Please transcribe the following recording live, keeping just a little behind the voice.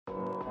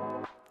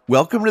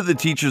Welcome to the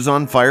Teachers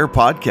on Fire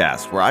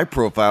podcast, where I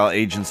profile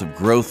agents of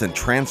growth and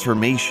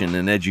transformation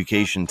in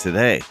education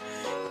today.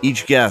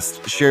 Each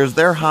guest shares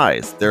their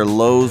highs, their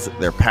lows,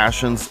 their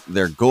passions,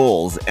 their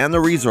goals, and the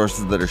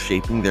resources that are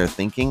shaping their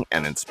thinking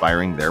and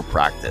inspiring their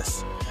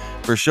practice.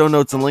 For show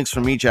notes and links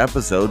from each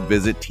episode,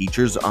 visit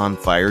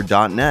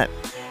teachersonfire.net.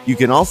 You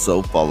can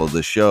also follow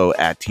the show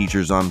at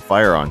Teachers on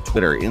Fire on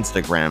Twitter,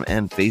 Instagram,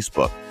 and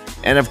Facebook.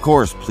 And of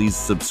course, please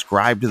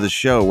subscribe to the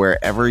show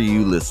wherever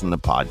you listen to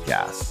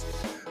podcasts.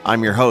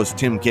 I'm your host,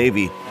 Tim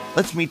Cavey.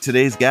 Let's meet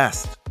today's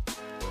guest.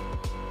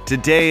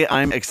 Today,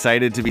 I'm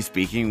excited to be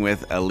speaking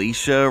with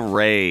Alicia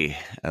Ray.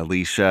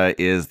 Alicia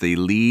is the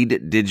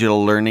lead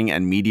digital learning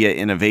and media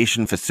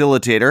innovation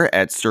facilitator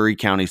at Surry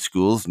County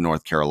Schools,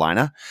 North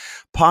Carolina.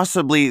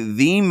 Possibly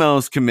the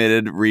most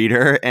committed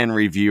reader and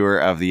reviewer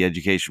of the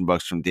education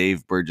books from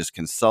Dave Burgess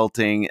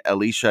Consulting.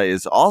 Alicia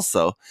is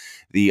also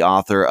the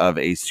author of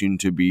a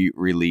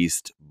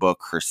soon-to-be-released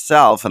book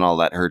herself, and I'll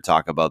let her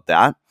talk about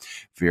that.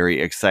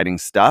 Very exciting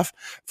stuff.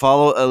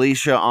 Follow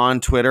Alicia on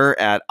Twitter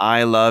at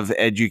I Love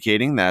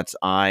Educating. That's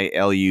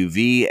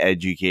ILUV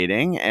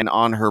Educating, and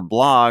on her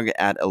blog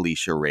at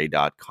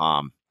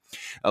aliciaray.com.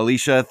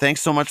 Alicia,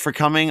 thanks so much for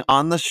coming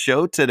on the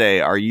show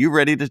today. Are you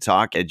ready to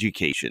talk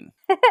education?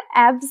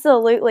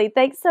 Absolutely.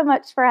 Thanks so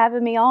much for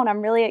having me on. I'm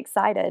really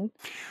excited.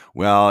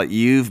 Well,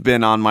 you've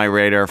been on my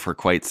radar for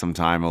quite some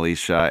time,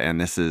 Alicia,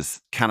 and this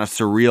is kind of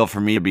surreal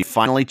for me to be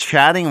finally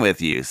chatting with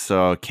you.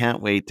 So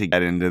can't wait to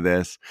get into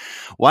this.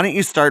 Why don't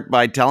you start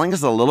by telling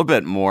us a little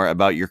bit more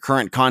about your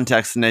current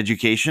context in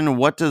education?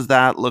 What does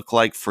that look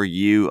like for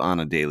you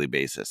on a daily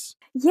basis?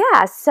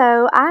 Yeah,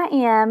 so I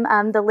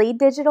am the lead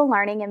digital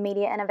learning and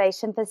media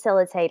innovation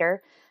facilitator.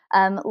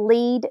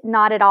 Lead,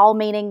 not at all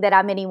meaning that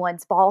I'm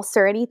anyone's boss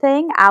or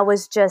anything. I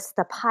was just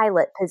the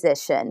pilot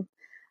position.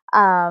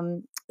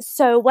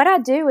 So what I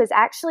do is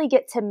actually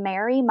get to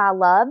marry my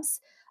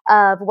loves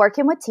of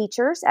working with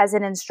teachers as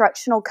an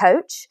instructional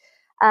coach,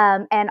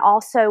 and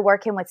also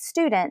working with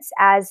students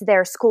as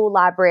their school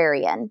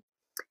librarian.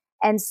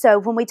 And so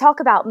when we talk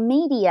about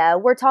media,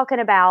 we're talking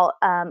about,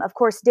 of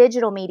course,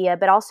 digital media,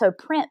 but also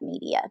print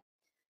media.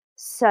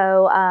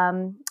 So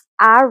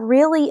I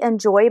really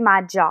enjoy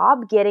my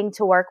job getting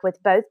to work with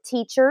both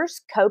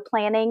teachers,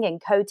 co-planning and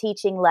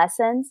co-teaching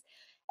lessons,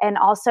 and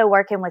also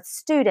working with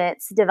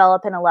students,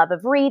 developing a love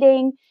of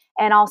reading,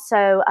 and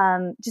also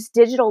just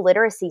digital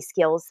literacy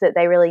skills that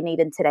they really need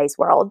in today's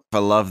world. I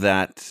love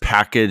that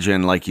package,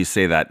 and like you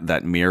say,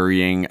 that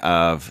marrying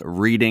of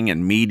reading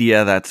and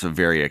media. That's a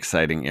very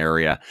exciting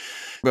area.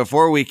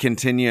 Before we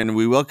continue, and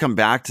we will come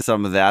back to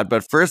some of that,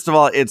 but first of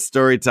all, it's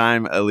story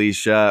time,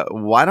 Alicia.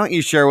 Why don't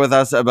you share with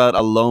us about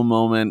a low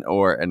moment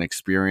or an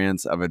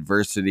experience of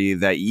adversity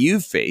that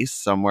you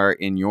faced somewhere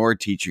in your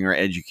teaching or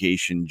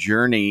education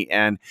journey,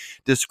 and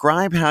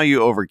describe how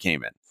you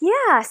overcame it?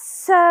 Yeah,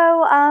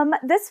 so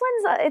this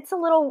one's it's a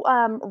little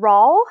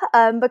raw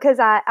because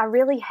I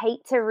really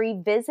hate to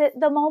revisit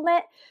the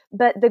moment,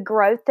 but the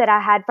growth that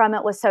I had from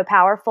it was so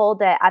powerful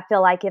that I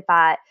feel like if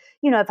I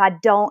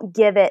don't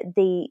give it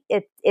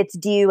its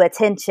due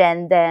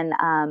attention, then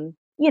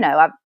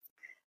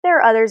there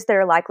are others that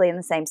are likely in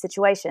the same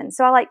situation.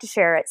 So I like to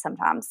share it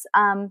sometimes.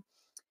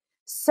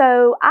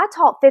 So I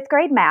taught fifth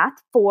grade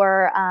math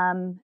for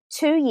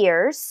 2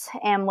 years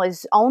and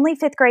was only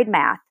fifth grade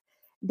math.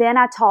 Then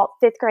I taught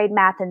fifth grade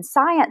math and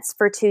science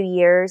for 2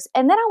 years.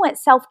 And then I went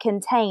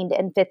self-contained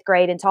in fifth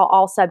grade and taught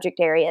all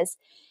subject areas.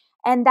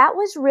 And that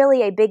was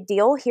really a big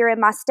deal here in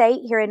my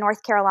state, here in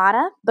North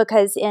Carolina,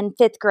 because in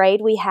fifth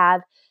grade we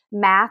have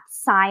math,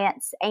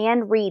 science,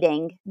 and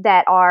reading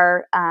that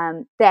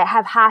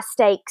have high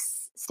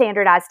stakes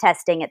standardized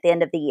testing at the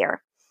end of the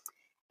year.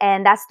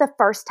 And that's the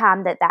first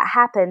time that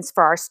happens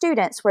for our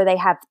students, where they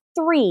have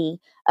 3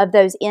 of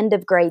those end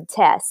of grade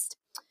tests.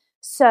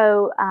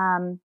 So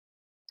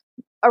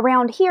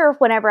around here,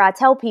 whenever I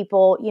tell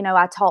people,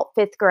 I taught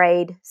fifth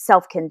grade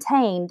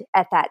self-contained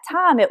at that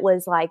time, it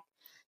was like,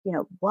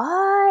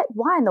 what?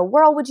 Why in the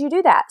world would you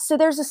do that? So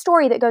there's a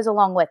story that goes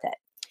along with it.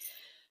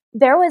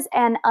 There was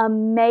an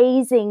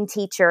amazing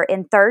teacher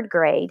in third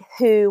grade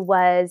who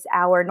was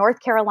our North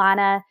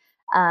Carolina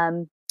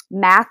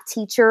math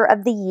teacher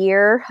of the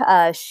year.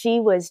 She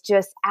was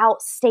just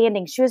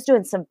outstanding. She was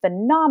doing some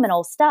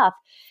phenomenal stuff.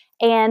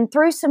 And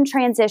through some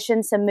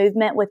transition, some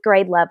movement with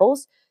grade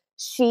levels,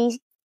 she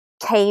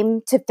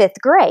came to fifth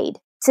grade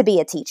to be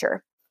a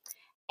teacher.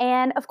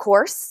 And of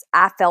course,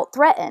 I felt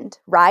threatened,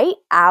 right?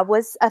 I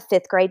was a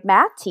fifth grade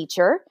math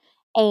teacher,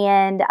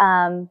 and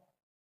I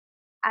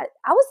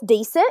was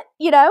decent,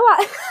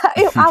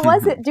 I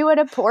wasn't doing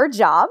a poor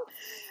job,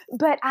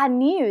 but I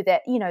knew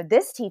that,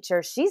 this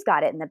teacher, she's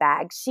got it in the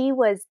bag. She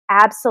was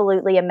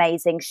absolutely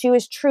amazing. She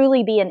was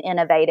truly being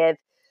innovative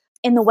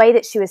in the way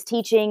that she was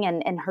teaching,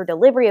 and her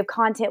delivery of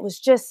content was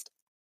just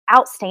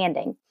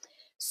outstanding.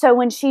 So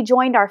when she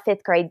joined our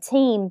fifth grade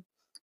team,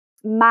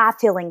 my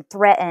feeling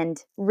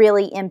threatened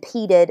really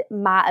impeded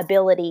my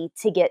ability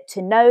to get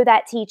to know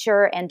that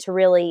teacher and to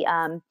really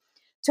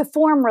to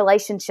form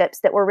relationships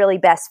that were really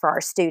best for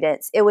our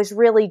students. It was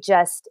really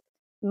just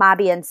my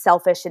being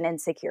selfish and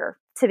insecure,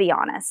 to be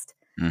honest.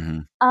 Hmm.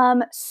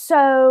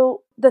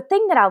 So the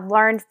thing that I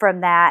learned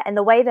from that and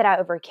the way that I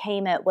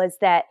overcame it was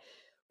that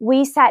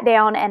we sat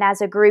down and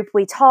as a group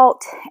we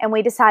talked and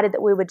we decided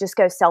that we would just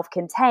go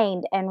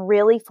self-contained and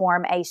really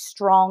form a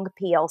strong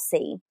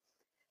PLC.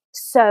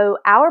 So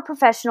our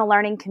professional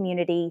learning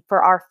community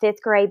for our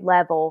 5th grade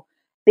level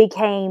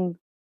became,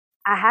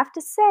 I have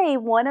to say,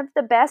 one of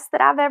the best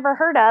that I've ever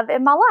heard of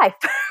in my life.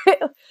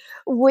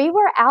 We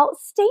were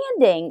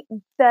outstanding.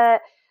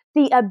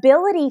 The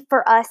ability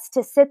for us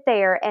to sit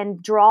there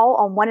and draw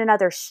on one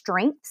another's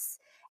strengths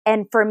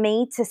and for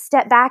me to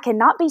step back and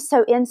not be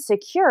so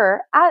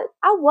insecure. I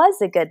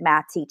was a good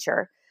math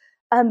teacher.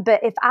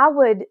 But if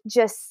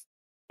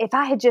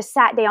I had just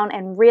sat down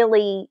and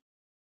really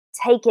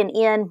taken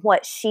in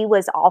what she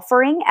was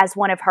offering as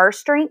one of her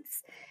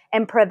strengths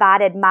and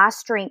provided my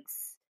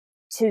strengths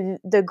to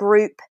the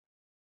group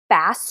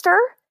faster,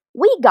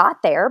 we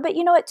got there. But,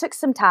 it took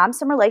some time,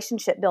 some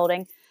relationship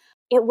building.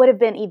 It would have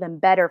been even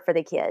better for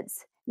the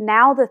kids.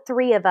 Now, the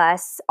 3 of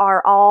us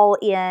are all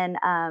in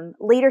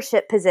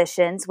leadership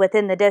positions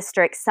within the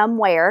district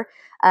somewhere.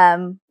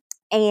 And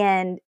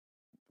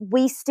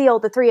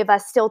the 3 of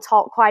us still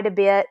talk quite a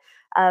bit.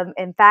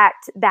 In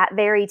fact, that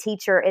very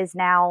teacher is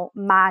now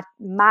my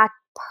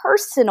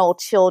personal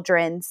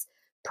children's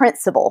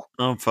principal.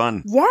 Oh,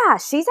 fun. Yeah,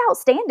 she's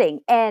outstanding.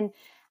 And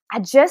I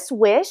just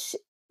wish,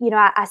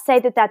 I say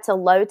that that's a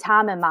low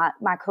time in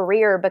my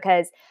career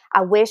because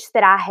I wish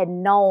that I had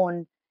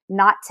known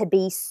not to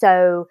be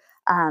so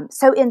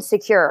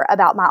insecure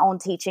about my own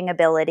teaching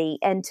ability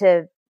and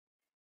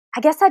I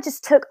guess I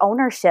just took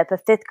ownership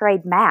of 5th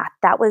grade math.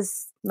 That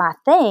was my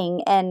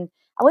thing. And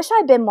I wish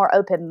I'd been more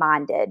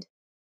open-minded.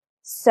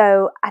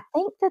 So I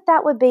think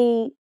that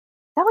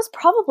was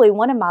probably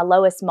one of my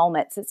lowest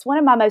moments. It's one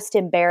of my most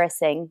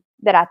embarrassing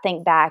that I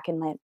think back and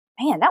went,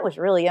 man, that was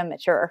really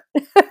immature.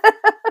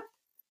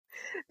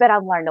 But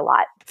I've learned a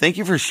lot. Thank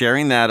you for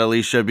sharing that,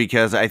 Alicia,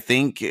 because I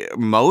think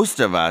most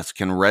of us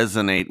can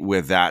resonate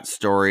with that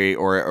story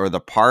or the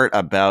part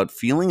about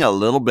feeling a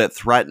little bit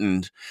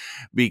threatened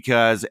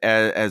because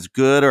as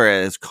good or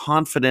as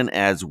confident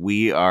as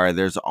we are,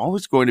 there's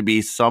always going to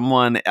be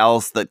someone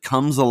else that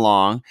comes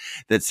along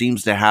that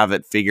seems to have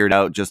it figured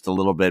out just a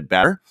little bit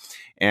better.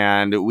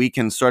 And we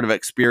can sort of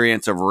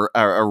experience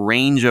a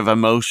range of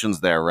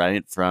emotions there,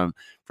 right? From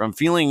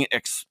feeling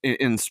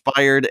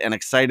inspired and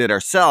excited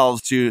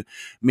ourselves to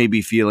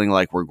maybe feeling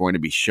like we're going to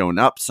be shown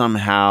up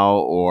somehow,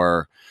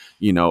 or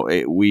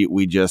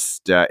we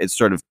just it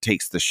sort of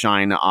takes the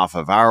shine off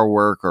of our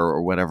work or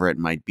whatever it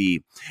might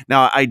be.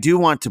 Now, I do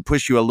want to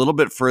push you a little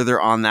bit further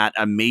on that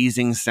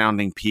amazing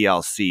sounding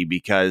PLC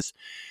because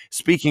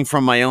speaking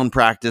from my own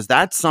practice,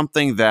 that's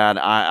something that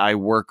I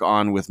work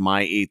on with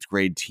my 8th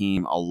grade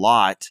team a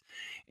lot.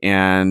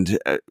 And,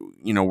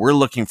 we're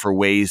looking for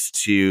ways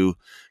to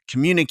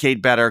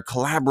communicate better,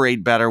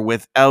 collaborate better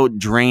without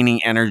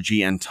draining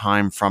energy and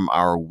time from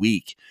our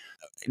week.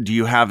 Do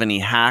you have any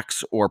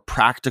hacks or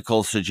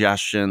practical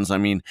suggestions? I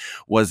mean,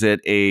 was it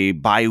a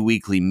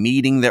bi-weekly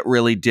meeting that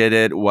really did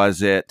it?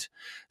 Was it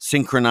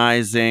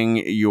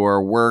synchronizing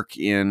your work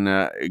in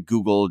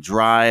Google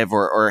Drive,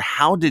 or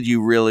how did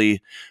you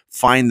really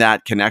find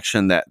that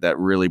connection that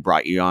really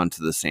brought you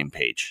onto the same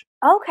page?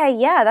 Okay,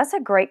 yeah, that's a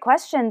great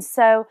question.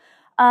 So,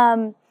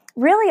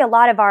 really, a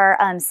lot of our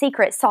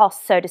secret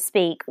sauce, so to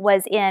speak,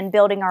 was in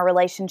building our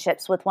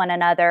relationships with one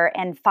another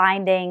and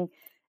finding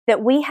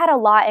that we had a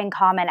lot in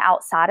common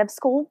outside of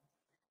school.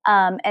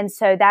 And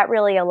so that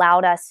really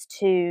allowed us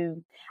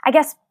to, I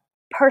guess,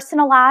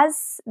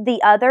 personalize the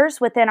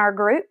others within our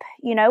group.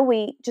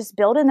 We just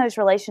build in those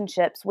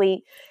relationships.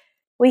 We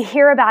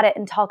hear about it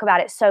and talk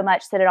about it so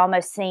much that it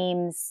almost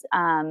seems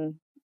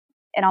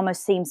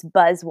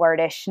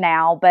buzzwordish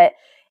now, but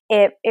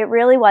it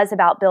really was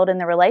about building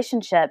the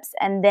relationships.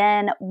 And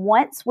then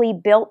once we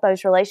built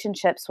those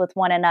relationships with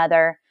one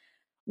another,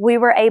 we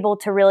were able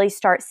to really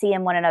start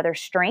seeing one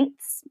another's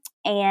strengths.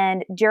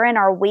 And during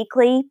our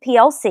weekly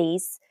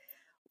PLCs,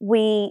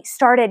 we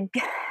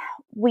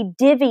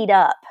divvied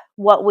up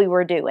what we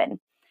were doing.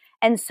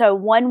 And so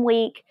one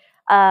week,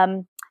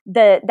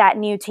 that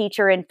new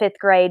teacher in 5th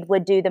grade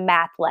would do the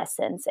math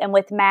lessons. And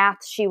with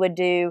math, she would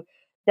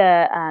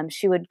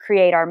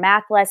create our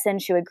math lesson.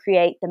 She would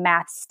create the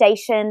math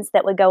stations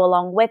that would go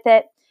along with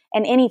it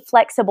and any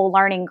flexible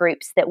learning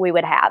groups that we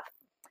would have.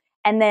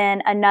 And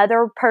then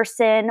another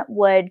person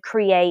would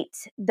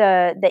create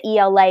the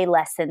ELA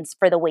lessons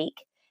for the week.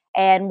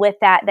 And with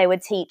that, they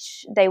would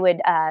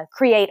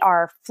create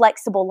our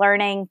flexible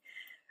learning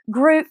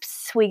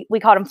groups. We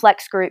called them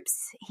flex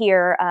groups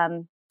here.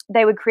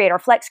 They would create our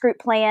flex group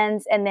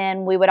plans. And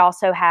then we would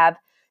also have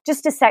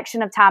just a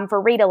section of time for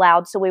read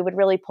aloud. So we would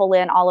really pull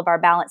in all of our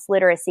balanced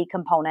literacy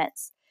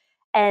components.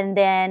 And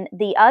then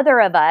the other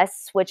of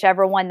us,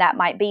 whichever one that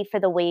might be for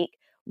the week,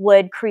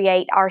 would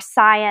create our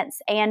science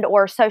and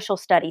or social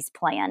studies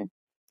plan.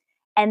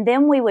 And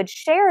then we would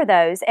share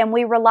those and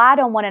we relied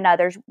on one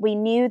another. We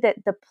knew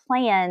that the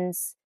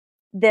plans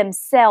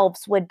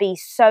themselves would be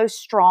so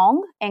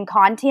strong in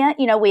content.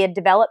 We had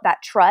developed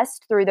that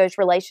trust through those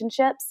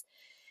relationships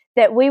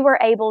that we were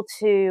able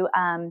to,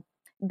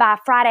 by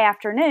Friday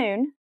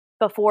afternoon,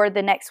 before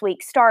the next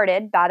week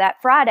started, by that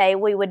Friday,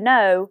 we would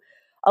know,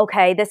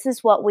 okay, this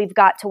is what we've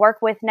got to work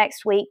with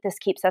next week. This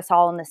keeps us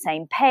all on the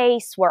same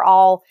pace. We're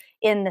all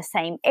in the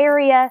same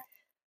area.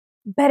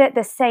 But at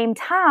the same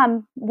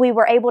time, we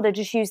were able to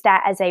just use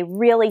that as a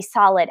really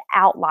solid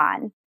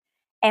outline.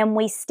 And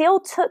we still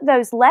took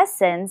those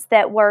lessons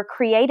that were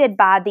created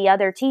by the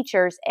other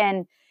teachers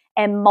and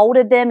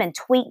molded them and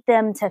tweaked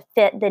them to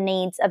fit the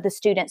needs of the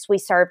students we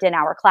served in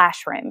our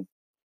classroom.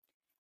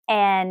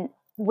 And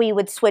we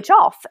would switch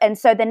off. And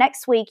so the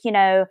next week,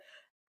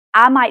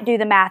 I might do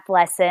the math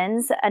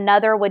lessons,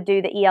 another would do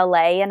the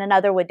ELA, and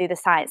another would do the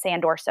science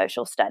and or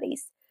social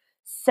studies.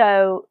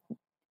 So,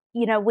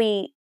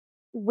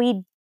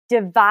 we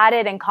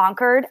divided and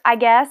conquered, I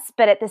guess,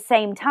 but at the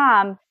same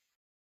time,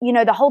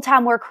 the whole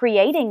time we're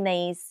creating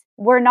these,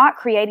 we're not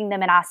creating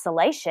them in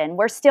isolation.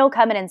 We're still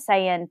coming and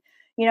saying,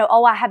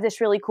 oh, I have this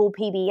really cool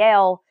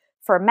PBL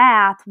for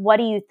math. What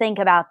do you think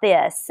about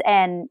this?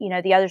 And,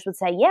 the others would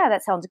say, yeah,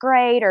 that sounds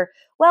great. Or,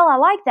 well, I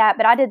like that,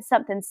 but I did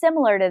something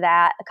similar to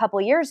that a couple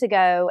of years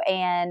ago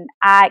and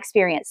I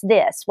experienced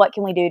this. What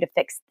can we do to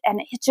fix?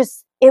 And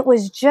it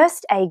was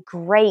just a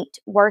great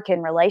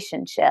working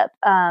relationship.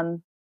 I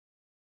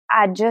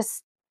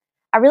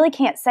really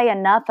can't say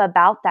enough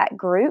about that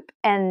group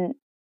and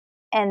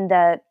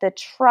the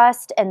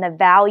trust and the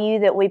value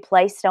that we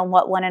placed on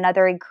what one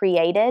another had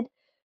created.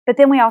 But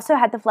then we also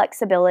had the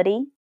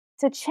flexibility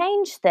to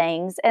change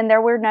things, and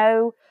there were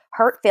no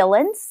hurt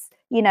feelings.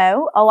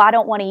 Oh, I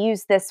don't want to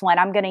use this one.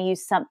 I'm going to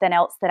use something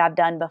else that I've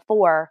done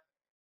before.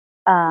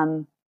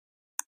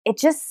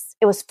 It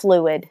was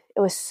fluid.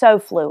 It was so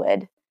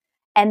fluid.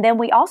 And then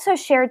we also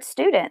shared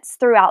students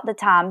throughout the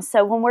time.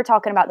 So when we're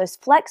talking about those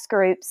flex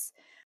groups,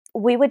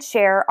 we would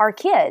share our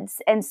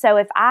kids. And so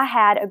if I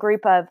had a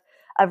group of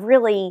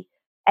really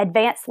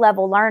advanced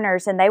level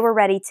learners and they were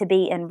ready to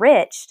be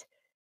enriched,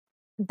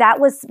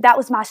 that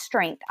was my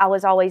strength. I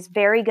was always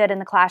very good in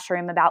the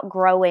classroom about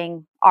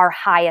growing our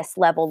highest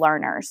level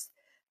learners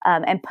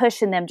and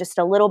pushing them just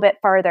a little bit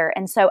further.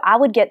 And so I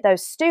would get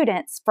those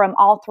students from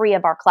all three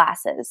of our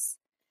classes,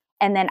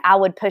 and then I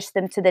would push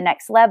them to the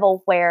next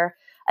level where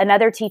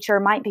another teacher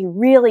might be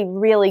really,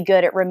 really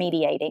good at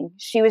remediating.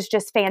 She was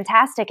just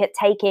fantastic at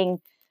taking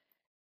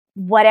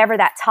whatever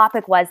that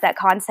topic was, that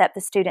concept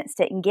the students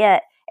didn't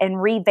get, and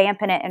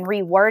revamping it and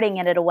rewording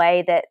it in a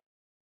way that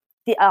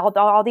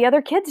all the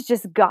other kids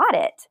just got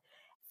it.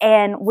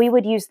 And we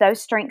would use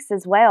those strengths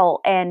as well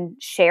and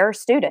share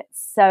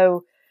students.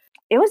 So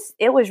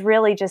it was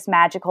really just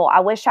magical.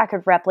 I wish I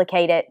could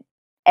replicate it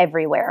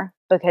everywhere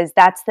because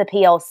that's the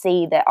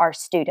PLC that our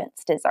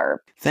students deserve.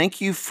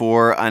 Thank you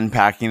for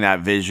unpacking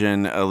that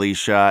vision,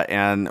 Alicia,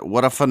 and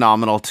what a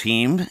phenomenal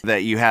team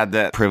that you had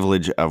the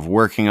privilege of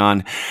working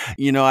on.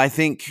 I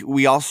think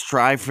we all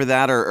strive for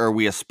that or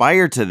we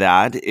aspire to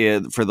that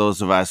for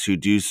those of us who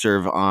do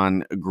serve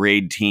on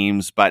grade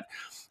teams. But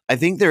I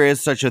think there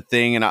is such a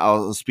thing, and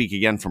I'll speak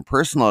again from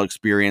personal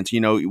experience.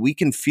 We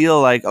can feel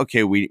like,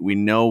 okay, we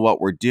know what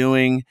we're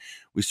doing.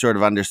 We sort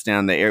of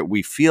understand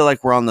we feel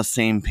like we're on the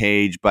same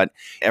page, but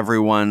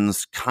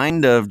everyone's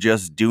kind of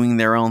just doing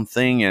their own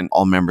thing, and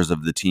all members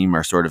of the team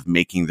are sort of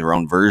making their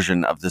own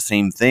version of the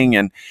same thing,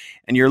 and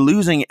you're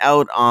losing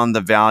out on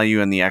the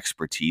value and the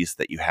expertise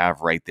that you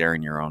have right there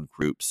in your own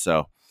group.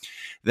 So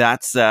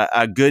that's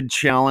a good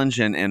challenge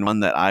and one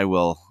that I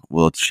will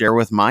share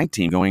with my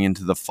team going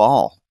into the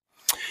fall.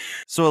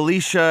 So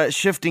Alicia,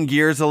 shifting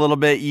gears a little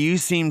bit, you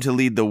seem to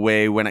lead the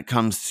way when it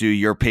comes to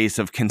your pace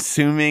of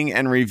consuming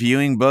and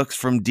reviewing books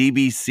from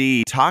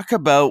DBC. Talk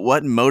about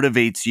what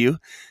motivates you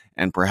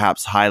and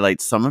perhaps highlight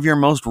some of your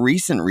most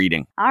recent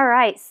reading. All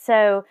right.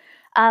 So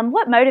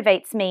what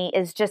motivates me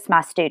is just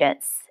my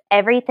students.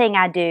 Everything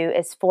I do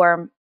is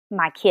for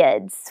my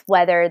kids,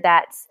 whether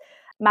that's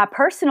my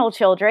personal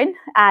children.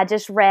 I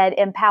just read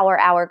Empower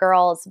Our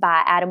Girls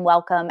by Adam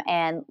Welcome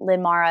and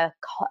Lynn-Mara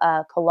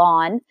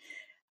Colon.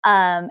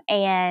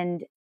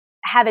 And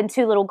having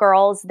two little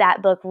girls,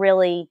 that book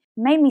really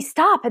made me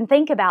stop and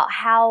think about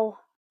how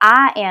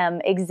I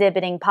am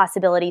exhibiting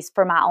possibilities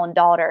for my own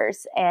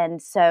daughters. And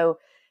so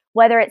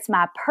whether it's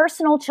my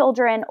personal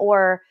children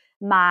or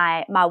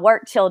my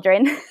work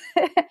children,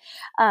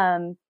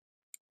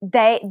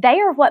 they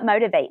are what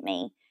motivate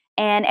me.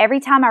 And every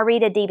time I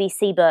read a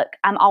DBC book,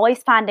 I'm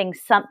always finding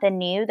something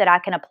new that I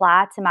can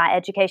apply to my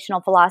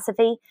educational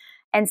philosophy.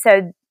 And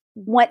so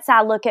once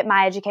I look at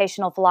my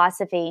educational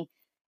philosophy,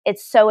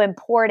 it's so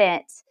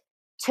important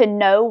to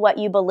know what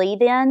you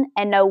believe in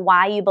and know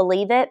why you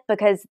believe it,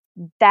 because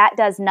that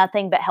does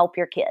nothing but help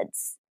your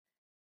kids.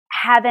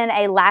 Having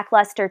a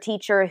lackluster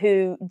teacher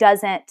who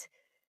doesn't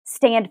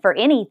stand for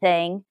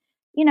anything,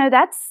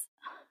 that's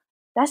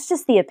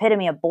just the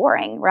epitome of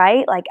boring,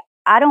 right? Like,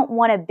 I don't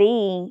want to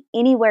be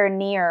anywhere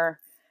near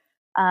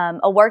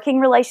a working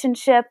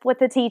relationship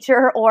with a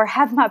teacher or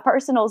have my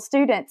personal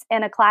students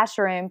in a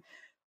classroom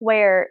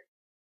where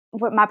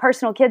my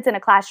personal kids in a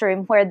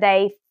classroom where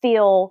they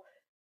feel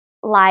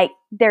like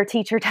their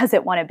teacher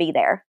doesn't want to be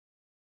there.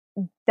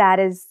 That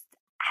is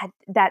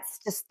that's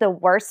just the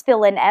worst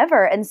feeling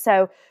ever. And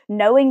so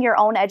knowing your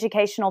own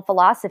educational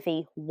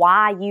philosophy,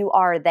 why you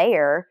are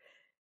there,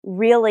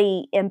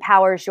 really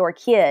empowers your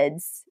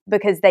kids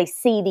because they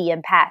see the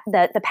impact,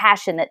 the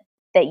passion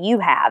that you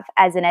have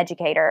as an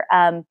educator.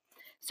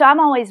 So I'm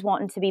always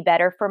wanting to be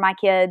better for my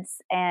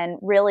kids and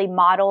really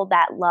model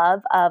that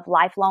love of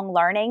lifelong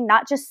learning,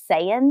 not just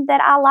saying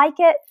that I like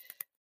it,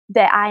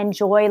 that I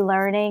enjoy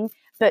learning,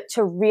 but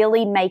to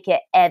really make it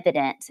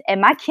evident.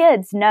 And my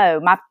kids know,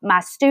 my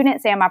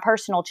students and my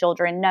personal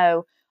children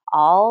know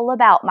all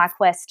about my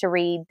quest to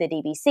read the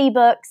DBC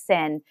books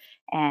and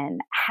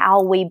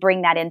how we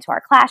bring that into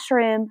our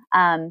classroom.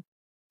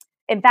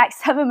 In fact,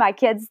 some of my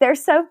kids, they're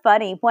so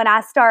funny when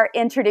I start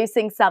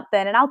introducing something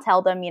and I'll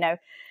tell them,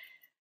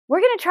 we're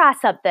going to try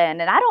something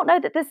and I don't know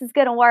that this is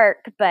going to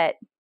work, but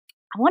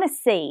I want to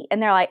see.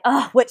 And they're like,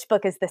 oh, which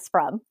book is this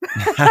from?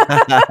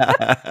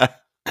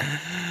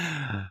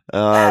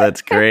 Oh,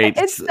 that's great.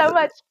 It's so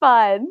much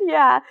fun.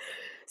 Yeah.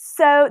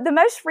 So the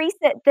most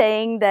recent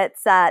thing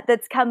that's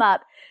come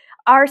up,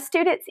 our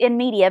students in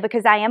media,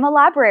 because I am a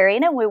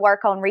librarian and we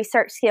work on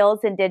research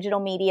skills in digital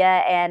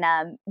media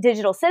and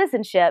digital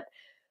citizenship,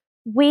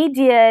 we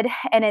did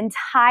an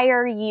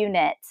entire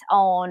unit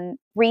on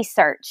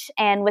research.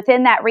 And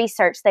within that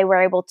research, they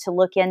were able to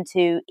look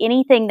into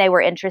anything they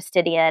were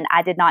interested in.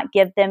 I did not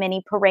give them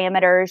any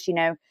parameters,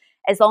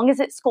 as long as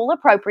it's school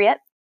appropriate.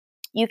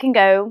 You can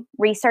go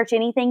research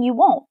anything you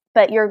want,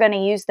 but you're going to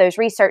use those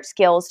research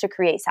skills to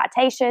create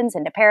citations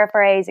and to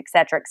paraphrase, et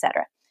cetera, et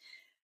cetera.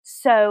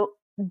 So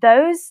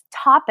those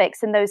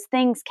topics and those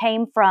things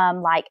came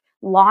from like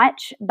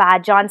Launch by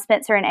John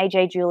Spencer and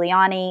A.J.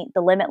 Giuliani,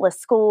 The Limitless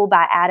School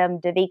by Adam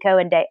DeVico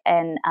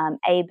and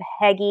Abe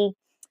Heggie,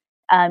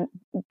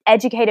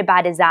 Educated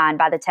by Design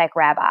by the tech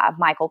rabbi,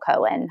 Michael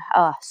Cohen.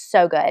 Oh,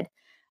 so good.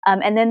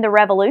 And then The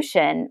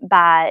Revolution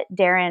by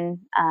Darren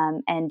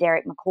and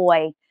Derek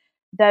McCoy.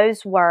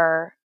 Those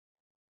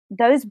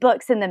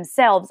books in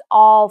themselves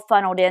all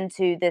funneled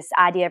into this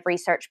idea of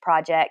research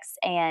projects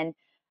and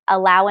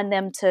allowing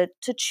them to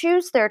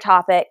choose their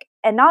topic,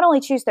 and not only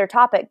choose their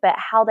topic, but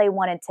how they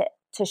wanted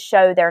to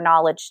show their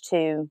knowledge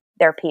to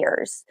their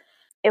peers.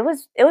 It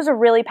was a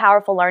really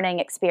powerful learning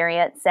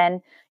experience.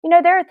 And,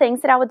 there are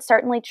things that I would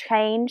certainly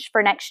change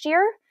for next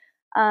year.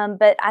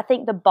 But I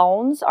think the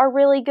bones are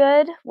really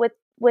good with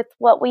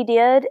what we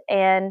did.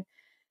 And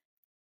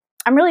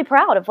I'm really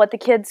proud of what the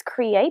kids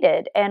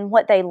created and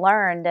what they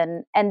learned,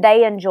 and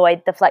they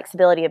enjoyed the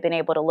flexibility of being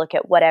able to look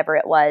at whatever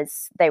it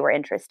was they were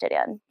interested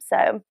in.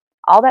 So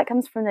all that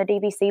comes from the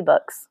DBC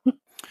books.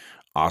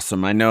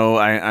 Awesome. I know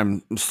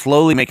I'm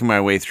slowly making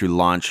my way through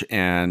Launch,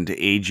 and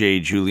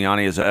AJ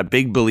Giuliani is a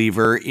big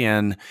believer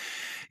in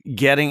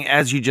getting,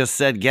 as you just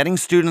said, getting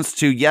students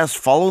to, yes,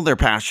 follow their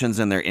passions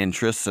and their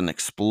interests and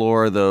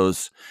explore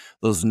those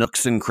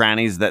nooks and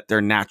crannies that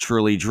they're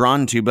naturally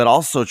drawn to, but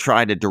also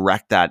try to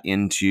direct that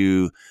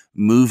into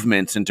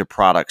movements, into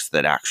products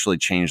that actually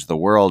change the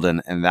world.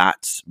 And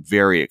that's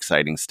very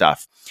exciting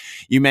stuff.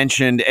 You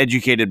mentioned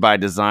Educated by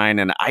Design,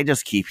 and I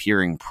just keep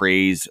hearing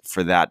praise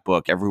for that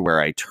book everywhere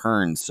I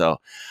turn. So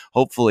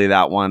hopefully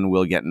that one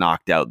will get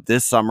knocked out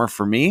this summer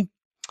for me.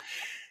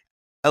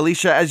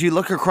 Alicia, as you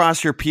look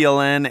across your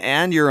PLN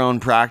and your own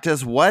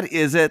practice, what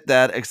is it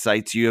that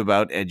excites you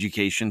about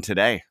education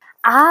today?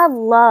 I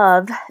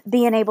love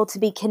being able to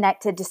be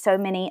connected to so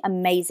many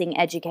amazing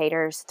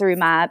educators through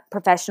my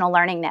professional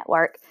learning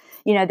network.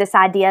 This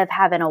idea of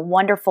having a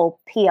wonderful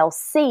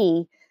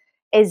PLC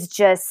is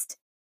just,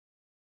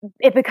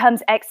 it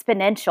becomes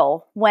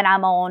exponential when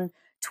I'm on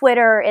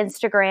Twitter,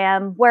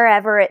 Instagram,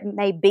 wherever it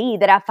may be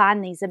that I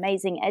find these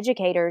amazing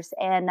educators.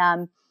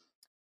 And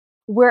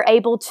we're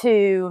able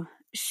to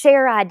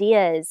share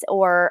ideas,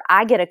 or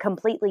I get a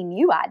completely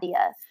new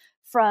idea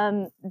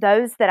from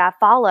those that I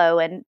follow,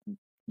 and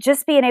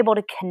just being able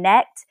to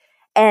connect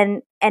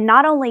and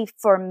not only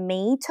for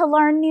me to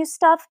learn new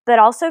stuff, but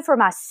also for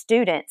my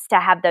students to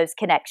have those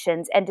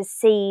connections and to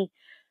see,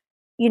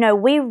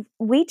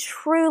 we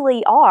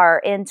truly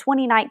are in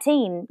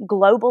 2019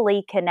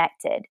 globally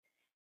connected.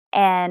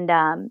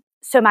 And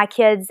so my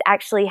kids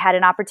actually had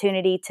an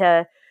opportunity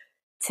to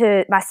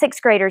my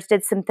sixth graders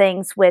did some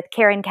things with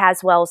Karen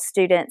Caswell's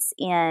students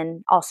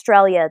in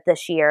Australia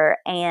this year,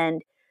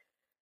 and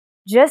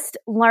just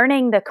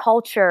learning the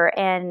culture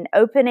and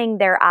opening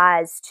their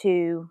eyes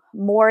to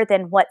more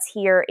than what's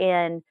here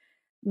in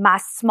my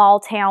small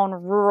town,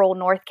 rural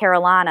North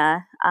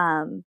Carolina.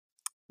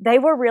 They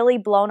were really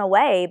blown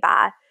away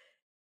by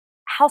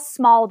how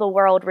small the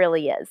world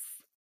really is.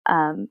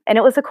 And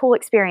it was a cool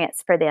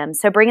experience for them.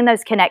 So bringing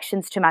those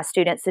connections to my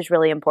students is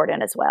really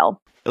important as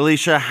well.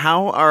 Alicia,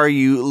 how are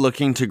you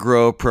looking to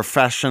grow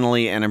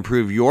professionally and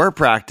improve your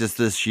practice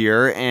this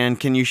year? And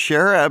can you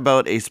share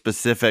about a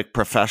specific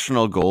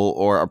professional goal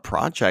or a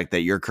project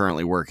that you're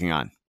currently working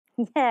on?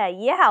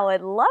 Yeah, I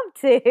would love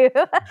to.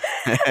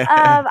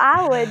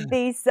 I would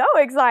be so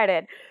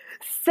excited.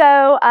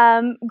 So,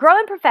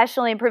 growing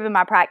professionally, improving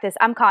my practice,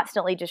 I'm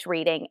constantly just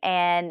reading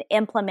and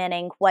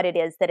implementing what it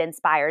is that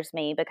inspires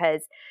me.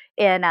 Because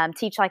in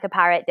Teach Like a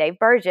Pirate, Dave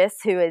Burgess,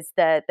 who is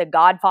the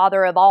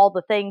godfather of all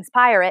the things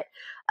pirate,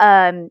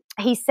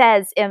 he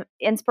says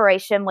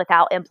inspiration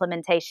without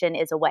implementation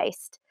is a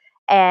waste.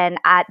 And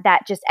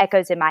that just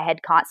echoes in my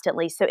head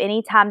constantly. So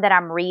anytime that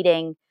I'm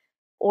reading,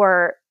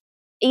 or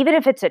even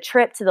if it's a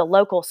trip to the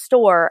local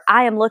store,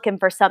 I am looking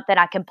for something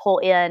I can pull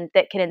in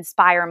that can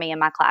inspire me in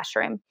my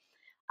classroom.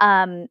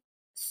 Um,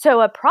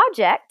 so a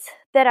project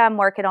that I'm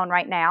working on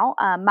right now,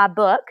 my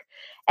book,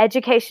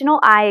 Educational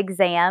Eye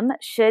Exam,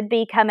 should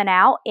be coming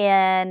out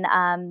in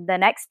the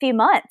next few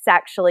months.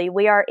 Actually,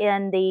 we are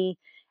in the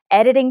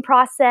editing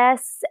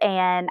process,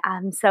 and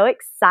I'm so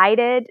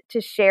excited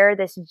to share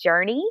this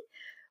journey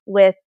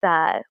with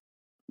I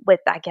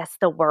guess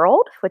the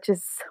world, which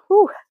is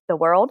the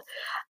world.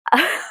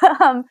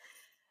 um,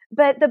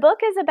 but the book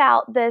is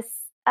about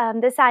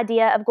this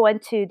idea of going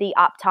to the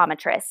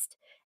optometrist.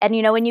 And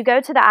when you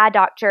go to the eye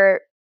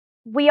doctor,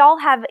 we all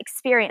have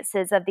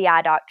experiences of the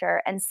eye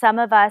doctor, and some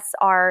of us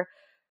are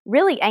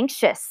really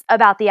anxious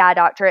about the eye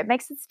doctor. It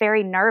makes us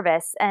very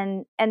nervous,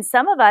 and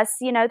some of us,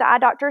 the eye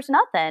doctor's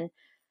nothing.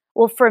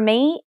 Well, for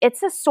me,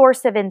 it's a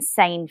source of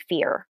insane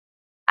fear.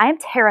 I am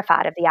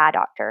terrified of the eye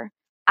doctor.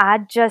 I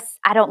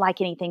don't like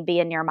anything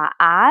being near my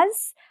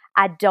eyes.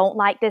 I don't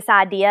like this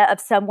idea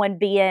of someone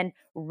being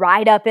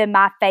right up in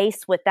my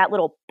face with that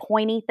little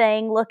pointy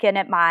thing looking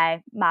at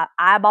my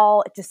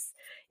eyeball.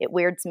 It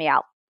weirds me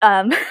out.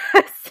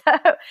 So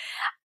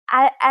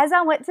as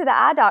I went to the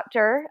eye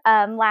doctor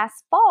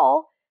last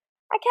fall,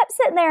 I kept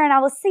sitting there and I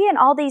was seeing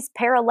all these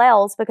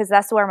parallels, because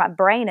that's where my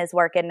brain is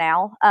working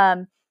now.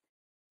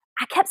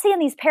 I kept seeing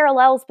these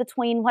parallels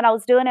between what I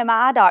was doing at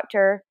my eye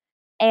doctor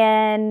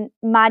and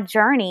my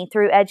journey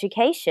through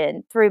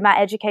education, through my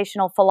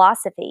educational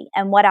philosophy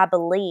and what I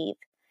believe.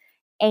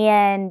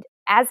 And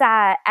as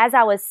I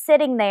was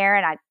sitting there,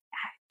 and I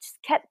just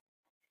kept,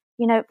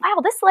 wow,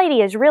 this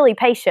lady is really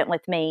patient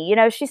with me.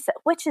 She said,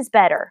 which is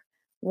better,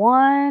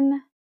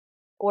 one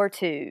or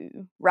two,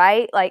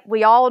 right? Like,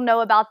 we all know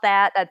about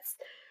that.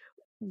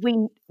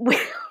 We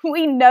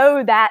we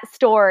know that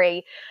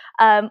story.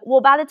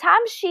 Well, by the time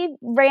she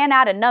ran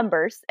out of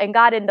numbers and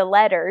got into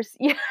letters,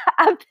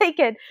 I'm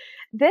thinking,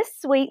 this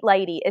sweet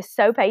lady is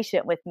so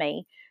patient with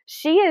me.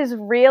 She is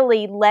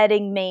really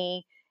letting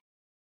me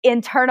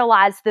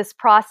internalize this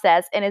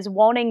process and is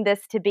wanting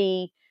this to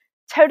be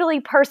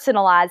totally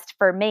personalized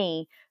for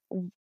me.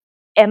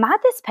 Am I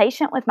this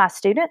patient with my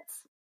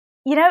students?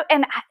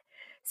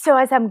 So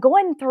as I'm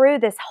going through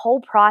this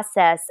whole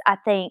process, I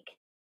think,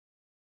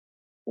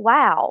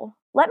 wow,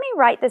 let me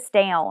write this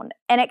down.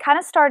 And it kind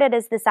of started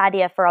as this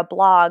idea for a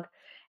blog.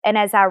 And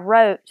as I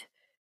wrote,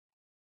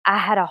 I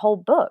had a whole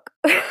book.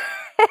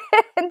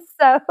 And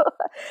so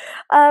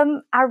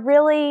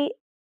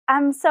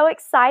I'm so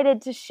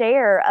excited to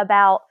share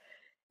about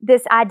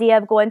this idea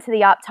of going to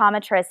the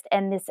optometrist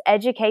and this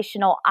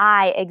educational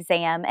eye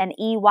exam, and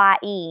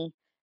EYE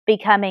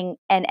becoming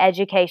an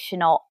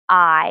educational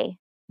I,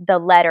 the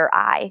letter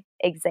I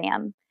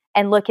exam,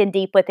 and looking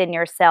deep within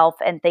yourself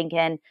and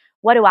thinking,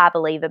 what do I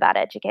believe about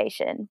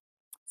education?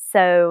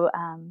 So,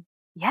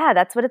 yeah,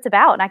 that's what it's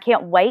about. And I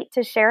can't wait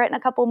to share it in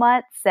a couple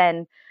months.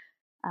 And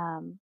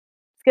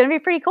it's going to be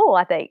pretty cool,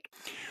 I think.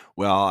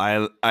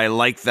 Well, I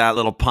like that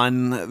little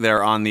pun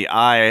there on the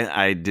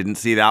eye. I didn't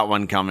see that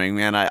one coming,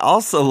 man. I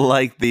also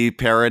like the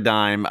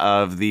paradigm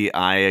of the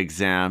eye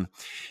exam.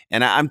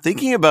 And I'm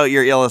thinking about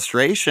your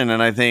illustration,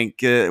 and I think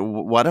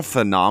what a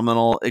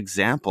phenomenal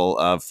example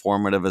of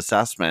formative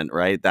assessment,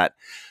 right?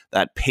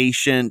 That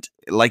patient,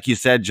 like you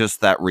said, just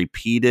that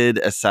repeated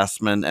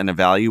assessment and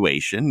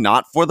evaluation,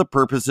 not for the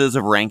purposes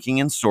of ranking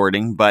and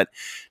sorting, but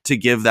to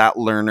give that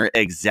learner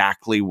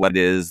exactly what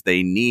it is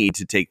they need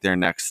to take their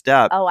next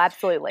step. Oh,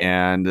 absolutely.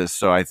 And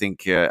so I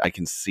think I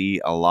can see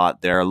a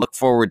lot there. Look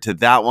forward to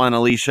that one,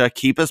 Alicia.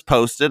 Keep us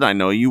posted. I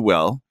know you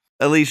will.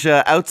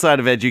 Alicia, outside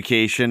of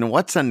education,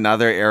 what's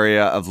another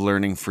area of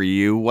learning for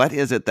you? What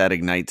is it that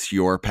ignites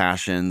your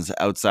passions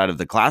outside of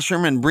the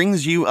classroom and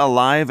brings you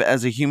alive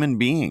as a human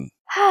being?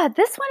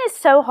 This one is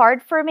so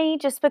hard for me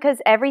just because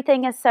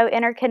everything is so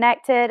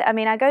interconnected. I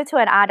mean, I go to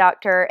an eye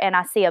doctor and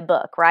I see a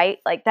book, right?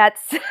 Like,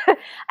 that's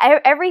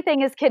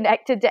everything is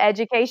connected to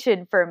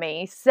education for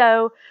me.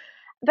 So,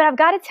 but I've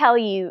got to tell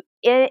you,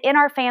 in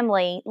our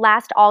family,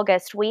 last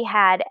August, we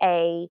had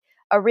a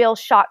real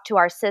shock to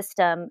our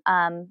system.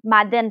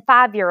 My then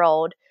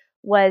 5-year-old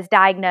was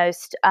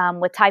diagnosed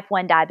with type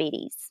 1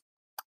 diabetes.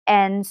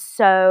 And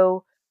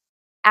so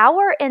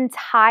our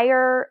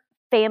entire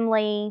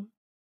family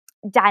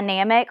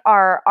dynamic,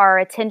 our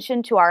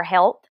attention to our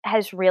health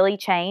has really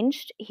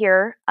changed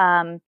here.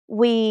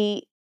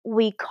 We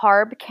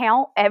carb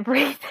count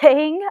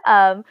everything.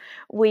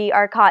 We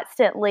are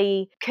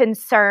constantly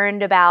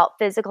concerned about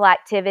physical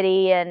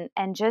activity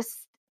and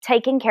just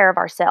taking care of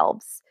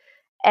ourselves.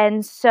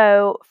 And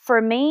so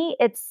for me,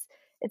 it's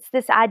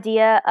this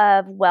idea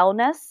of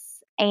wellness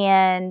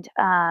and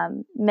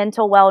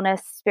mental wellness,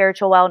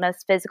 spiritual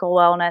wellness, physical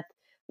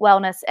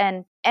wellness.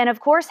 And of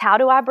course, how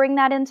do I bring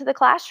that into the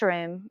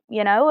classroom?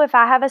 If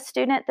I have a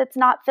student that's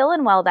not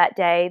feeling well that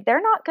day,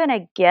 they're not going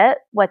to get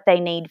what they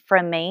need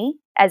from me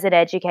as an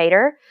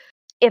educator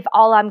if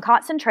all I'm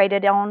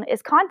concentrated on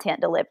is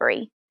content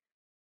delivery.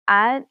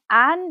 I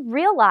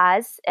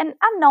realize, and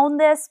I've known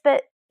this,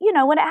 but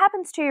when it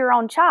happens to your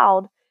own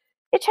child,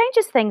 it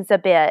changes things a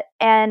bit.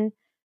 And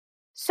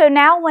so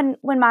now when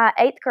my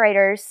 8th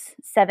graders,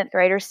 7th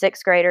graders,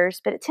 6th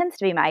graders, but it tends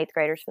to be my 8th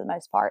graders for the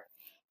most part,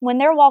 when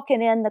they're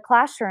walking in the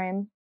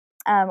classroom,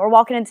 or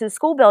walking into the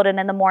school building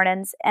in the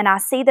mornings, and I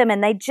see them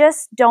and they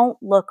just don't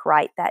look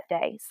right that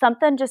day.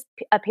 Something just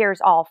appears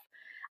off.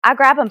 I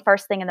grab them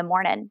first thing in the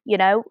morning,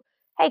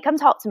 hey, come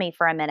talk to me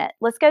for a minute.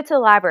 Let's go to the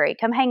library.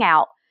 Come hang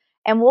out.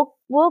 And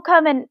we'll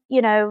come and,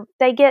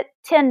 they get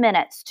 10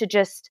 minutes to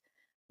just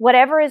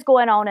whatever is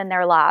going on in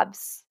their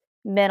lives,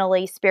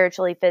 mentally,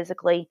 spiritually,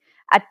 physically.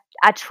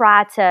 I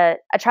try to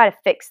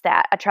fix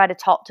that. I try to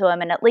talk to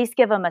them and at least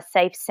give them a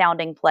safe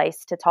sounding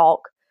place to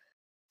talk.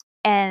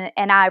 And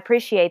I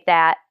appreciate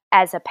that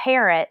as a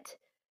parent,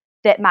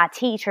 that my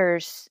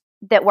teachers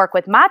that work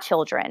with my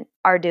children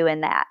are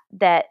doing that.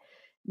 That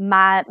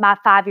my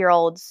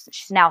 5-year-old's,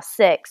 she's now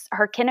 6,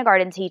 her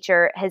kindergarten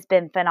teacher has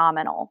been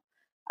phenomenal.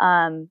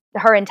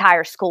 Her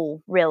entire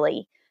school,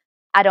 really.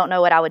 I don't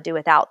know what I would do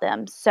without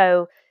them.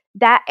 So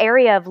that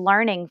area of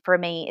learning for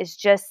me is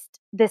just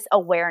this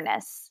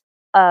awareness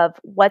of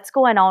what's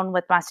going on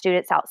with my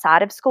students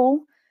outside of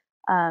school,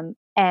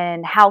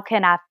 and how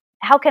can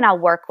I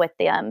work with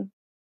them?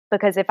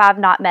 Because if I've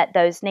not met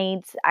those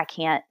needs, I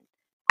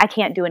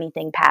can't do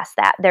anything past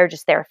that. They're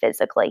just there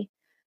physically.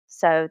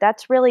 So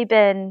that's really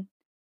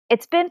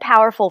it's been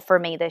powerful for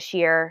me this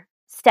year,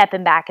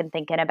 stepping back and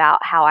thinking about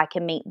how I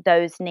can meet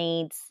those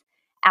needs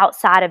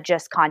outside of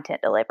just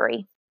content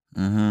delivery.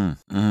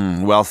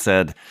 Well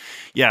said.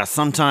 Yeah,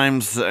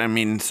 sometimes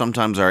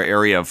our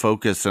area of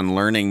focus and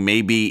learning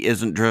maybe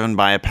isn't driven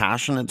by a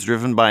passion, it's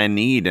driven by a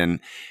need,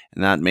 and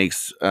that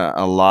makes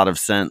a lot of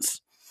sense.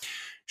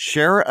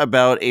 Share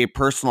about a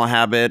personal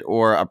habit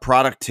or a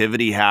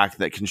productivity hack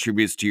that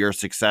contributes to your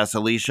success,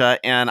 Alicia.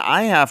 And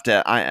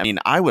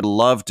I would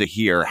love to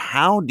hear,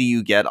 how do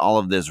you get all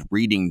of this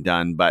reading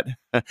done? But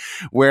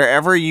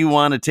wherever you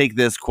want to take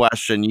this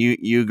question,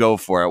 you go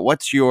for it.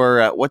 What's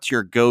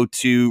your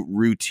go-to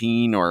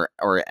routine or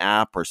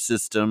app or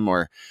system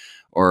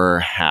or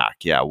hack?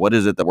 Yeah, what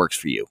is it that works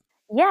for you?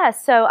 Yeah,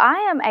 so I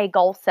am a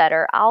goal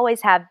setter. I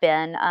always have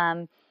been.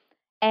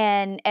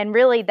 And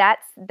really that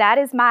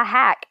is my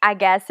hack, I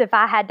guess, if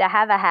I had to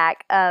have a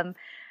hack.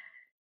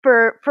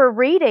 For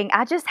reading,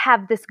 I just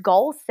have this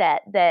goal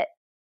set that,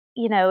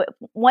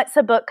 once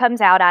a book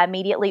comes out, I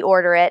immediately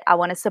order it. I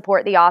want to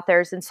support the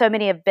authors, and so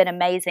many have been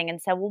amazing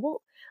and said,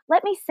 well,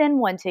 let me send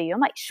one to you. I'm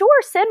like, sure,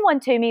 send one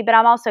to me, but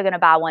I'm also going to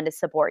buy one to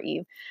support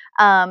you.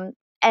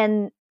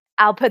 And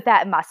I'll put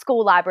that in my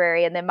school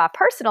library, and then my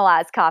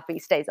personalized copy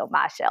stays on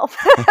my shelf.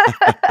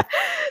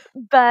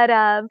 But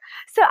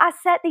so I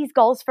set these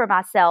goals for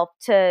myself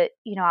to,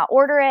 I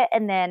order it,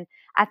 and then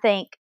I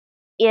think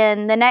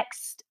in the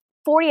next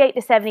 48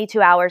 to 72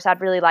 hours,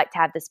 I'd really like to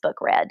have this book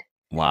read.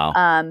 Wow.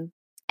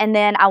 And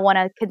then I want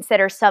to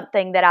consider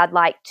something that I'd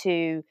like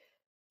to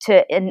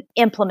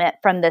implement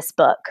from this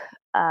book,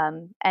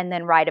 and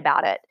then write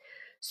about it.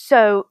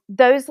 So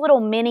those little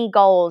mini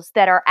goals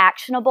that are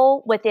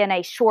actionable within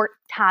a short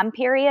time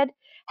period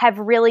have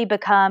really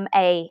become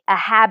a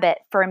habit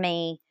for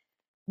me,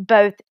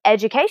 both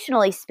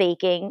educationally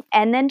speaking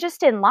and then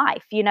just in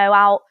life.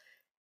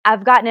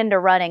 I've gotten into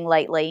running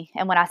lately,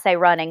 and when I say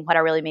running, what I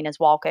really mean is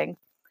walking.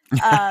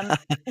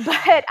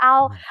 But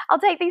I'll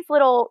take these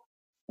little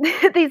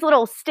these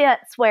little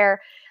stints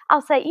where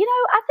I'll say,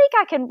 I think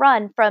I can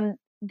run from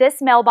this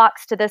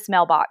mailbox to this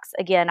mailbox.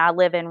 Again, I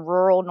live in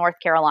rural North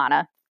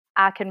Carolina.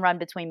 I can run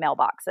between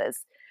mailboxes.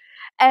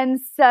 And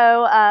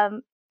so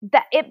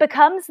that it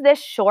becomes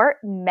this short,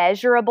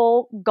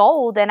 measurable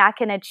goal that I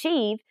can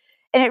achieve.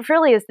 And it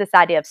really is this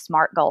idea of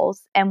SMART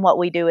goals and what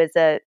we do as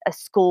a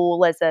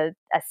school, as a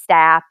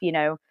staff.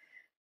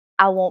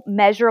 I want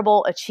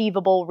measurable,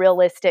 achievable,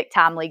 realistic,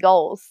 timely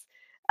goals.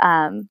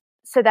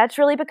 So that's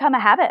really become a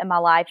habit in my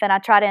life. And I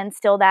try to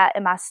instill that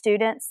in my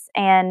students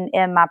and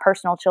in my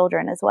personal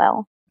children as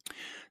well.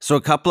 So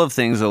a couple of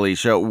things,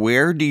 Alicia.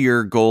 Where do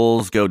your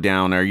goals go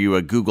down? Are you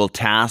a Google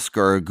Task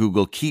or a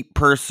Google Keep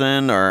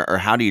person, or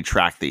how do you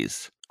track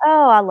these?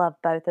 Oh, I love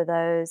both of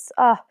those.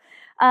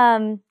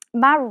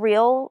 My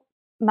real,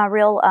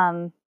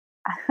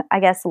 I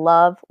guess,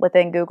 love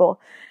within Google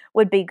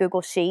would be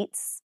Google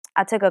Sheets.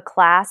 I took a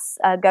class,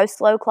 a Go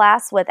Slow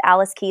class with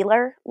Alice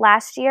Keeler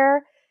last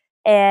year,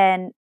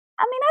 and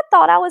I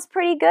thought I was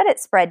pretty good at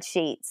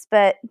spreadsheets,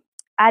 but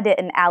I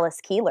didn't Alice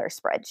Keeler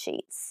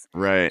spreadsheets.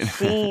 Right.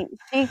 She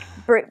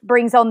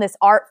brings on this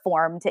art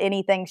form to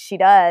anything she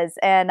does,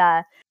 and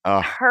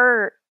Oh,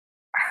 her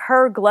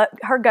her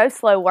Go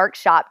Slow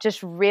workshop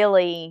just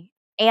really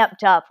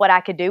amped up what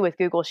I could do with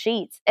Google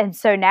Sheets. And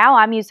so now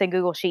I'm using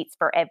Google Sheets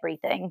for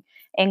everything,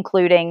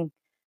 including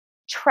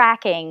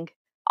tracking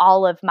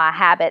all of my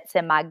habits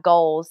and my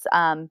goals.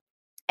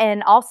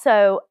 And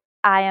also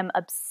I am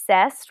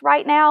obsessed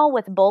right now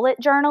with bullet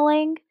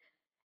journaling.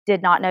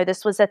 Did not know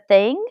this was a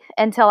thing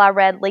until I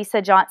read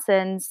Lisa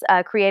Johnson's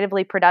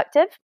Creatively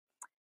Productive.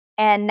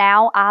 And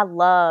now I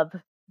love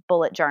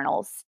bullet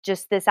journals.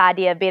 Just this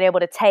idea of being able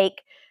to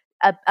take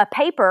a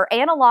paper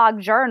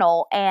analog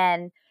journal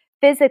and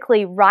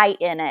physically write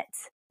in it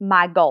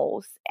my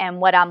goals and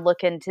what I'm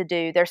looking to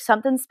do. There's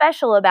something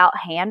special about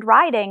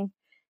handwriting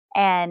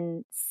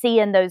and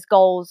seeing those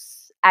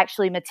goals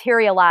actually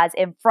materialize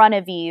in front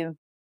of you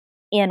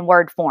in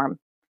word form.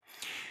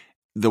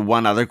 The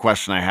one other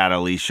question I had,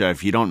 Alicia,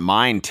 if you don't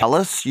mind, tell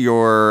us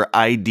your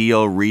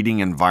ideal reading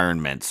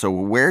environment. So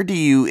where do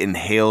you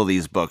inhale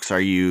these books?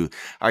 Are you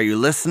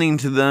listening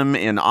to them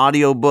in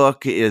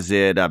audiobook? Is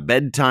it a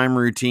bedtime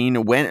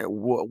routine?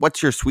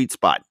 What's your sweet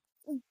spot?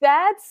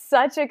 That's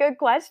such a good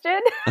question.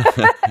 That's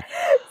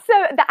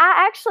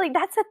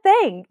a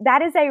thing.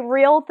 That is a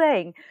real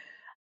thing.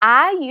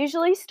 I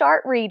usually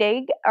start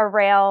reading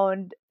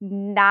around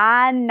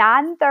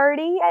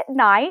 9:30 at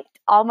night,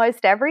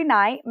 almost every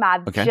night.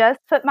 I've Okay. just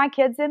put my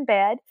kids in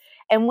bed,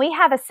 and we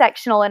have a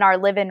sectional in our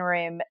living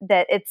room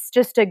that it's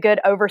just a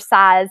good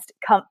oversized,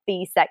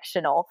 comfy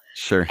sectional.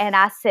 Sure. And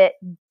I sit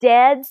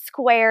dead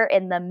square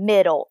in the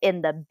middle,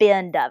 in the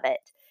bend of it.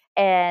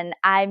 And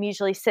I'm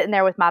usually sitting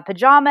there with my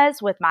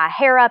pajamas, with my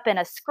hair up in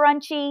a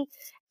scrunchie,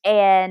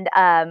 and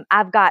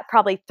I've got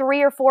probably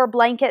 3 or 4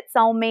 blankets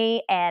on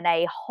me and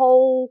a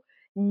whole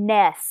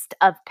nest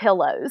of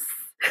pillows.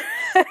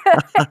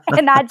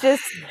 And I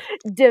just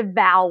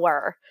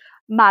devour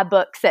my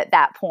books at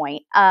that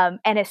point.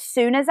 And as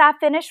soon as I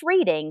finish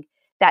reading,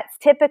 that's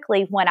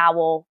typically when I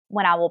will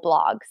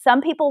blog.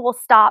 Some people will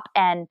stop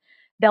and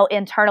they'll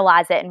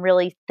internalize it and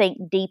really think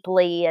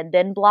deeply and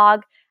then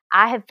blog.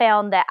 I have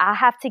found that I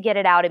have to get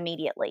it out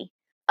immediately.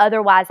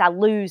 Otherwise, I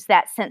lose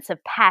that sense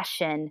of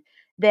passion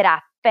that I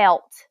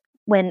felt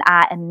when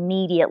I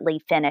immediately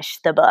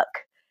finished the book.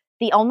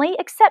 The only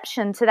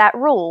exception to that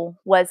rule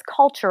was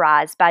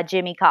Culturized by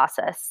Jimmy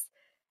Casas.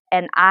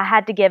 And I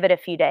had to give it a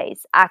few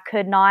days. I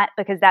could not,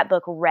 because that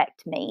book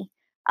wrecked me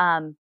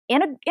in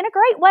a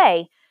great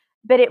way.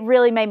 But it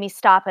really made me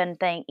stop and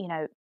think,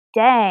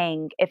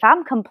 dang, if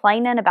I'm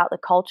complaining about the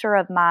culture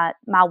of my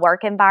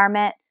work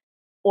environment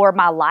or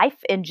my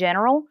life in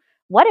general,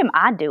 what am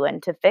I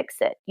doing to fix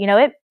it?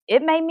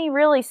 It made me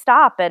really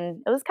stop,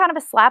 and it was kind of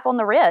a slap on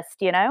the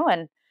wrist,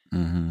 and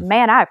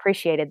man, I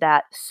appreciated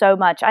that so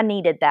much. I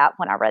needed that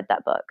when I read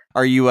that book.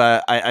 Are you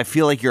I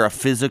feel like you're a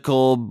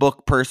physical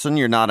book person.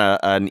 You're not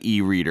an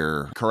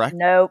e-reader, correct?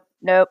 Nope.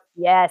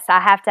 Yes, I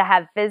have to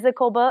have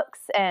physical books,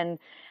 and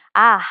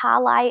I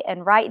highlight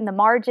and write in the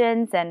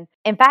margins. And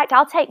in fact,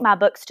 I'll take my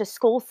books to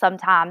school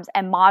sometimes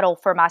and model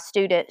for my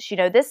students.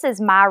 This is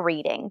my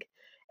reading.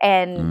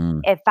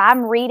 And if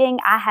I'm reading,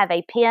 I have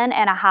a pen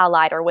and a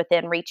highlighter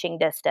within reaching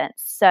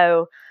distance.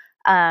 So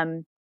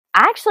I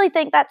actually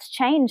think that's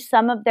changed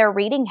some of their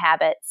reading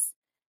habits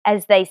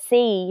as they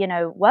see,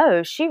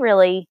 whoa, she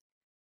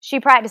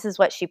practices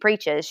what she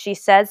preaches. She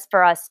says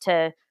for us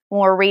to,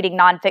 when we're reading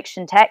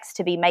nonfiction text,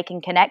 to be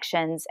making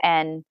connections,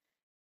 and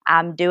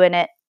I'm doing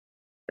it.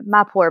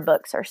 My poor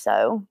books are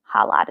so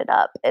highlighted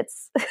up.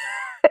 It's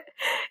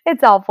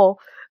it's awful.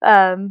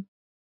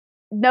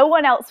 No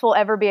one else will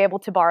ever be able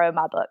to borrow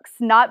my books,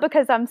 not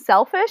because I'm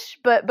selfish,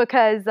 but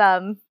because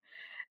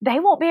they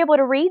won't be able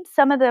to read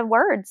some of the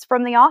words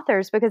from the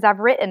authors because I've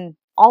written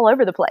all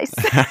over the place.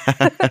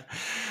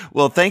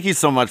 Well, thank you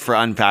so much for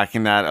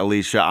unpacking that,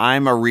 Alicia.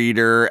 I'm a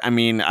reader. I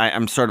mean,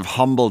 I'm sort of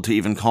humbled to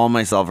even call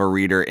myself a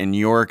reader in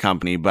your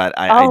company, but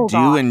I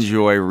do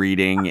enjoy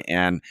reading,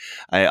 and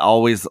I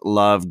always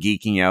love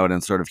geeking out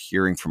and sort of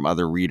hearing from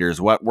other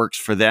readers what works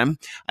for them.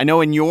 I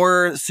know in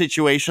your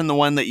situation, the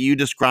one that you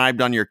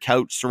described on your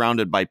couch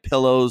surrounded by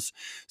pillows,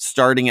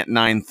 starting at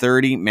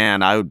 9:30,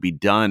 man, I would be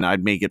done.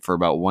 I'd make it for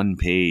about 1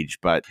 page,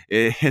 but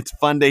it's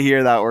fun to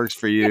hear that works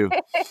for you.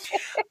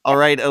 All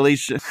right,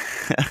 Alicia.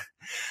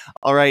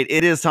 All right,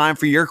 it is time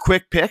for your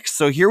quick picks.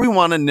 So here we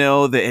want to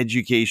know the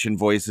education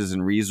voices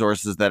and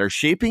resources that are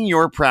shaping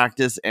your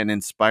practice and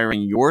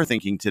inspiring your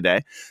thinking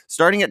today.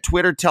 Starting at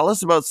Twitter, tell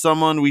us about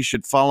someone we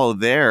should follow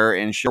there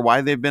and share why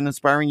they've been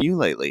inspiring you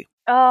lately.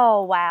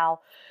 Oh,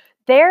 wow.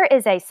 There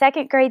is a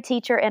 2nd grade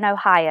teacher in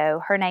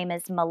Ohio. Her name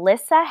is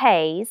Melissa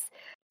Hayes,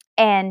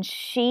 and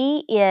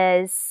she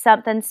is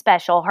something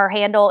special. Her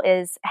handle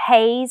is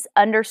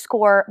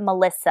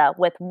Hayes_Melissa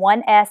with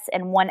 1 S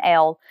and 1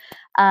 L.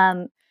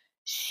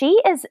 She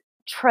is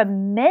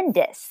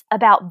tremendous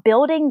about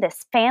building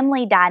this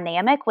family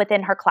dynamic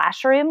within her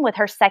classroom with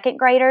her 2nd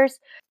graders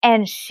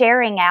and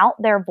sharing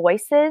out their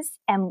voices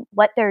and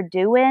what they're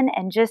doing.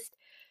 And just,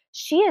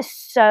 she is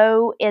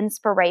so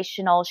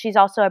inspirational. She's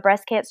also a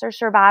breast cancer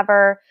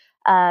survivor.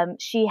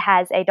 She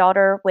has a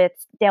daughter with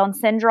Down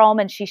syndrome,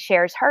 and she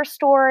shares her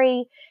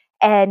story.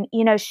 And,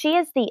 she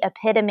is the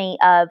epitome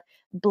of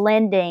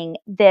blending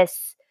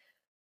this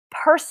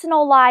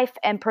personal life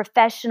and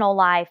professional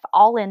life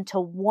all into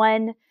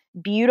one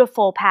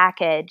beautiful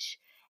package.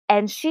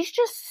 And she's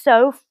just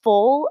so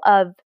full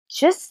of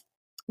just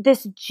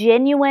this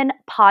genuine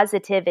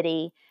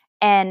positivity.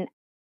 And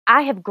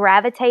I have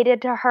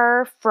gravitated to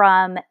her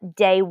from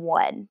day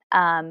one.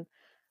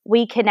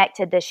 We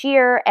connected this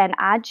year, and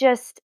I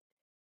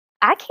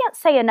can't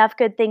say enough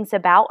good things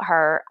about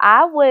her.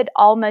 I would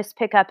almost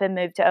pick up and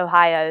move to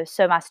Ohio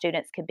so my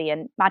children could be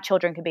in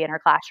her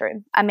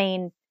classroom. I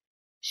mean,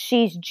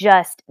 she's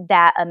just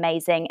that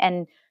amazing,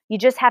 and you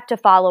just have to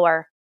follow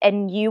her,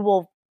 and you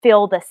will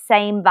feel the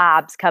same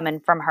vibes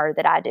coming from her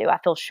that I do, I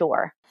feel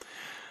sure.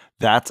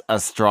 That's a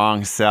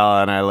strong sell,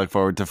 and I look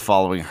forward to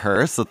following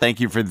her. So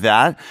thank you for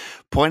that.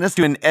 Point us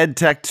to an ed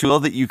tech tool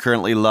that you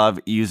currently love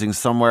using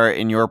somewhere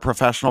in your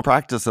professional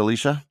practice,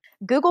 Alicia.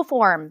 Google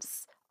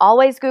Forms.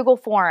 Always Google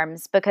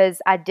Forms, because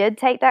I did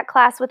take that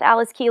class with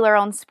Alice Keeler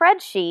on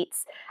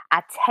spreadsheets.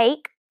 I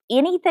take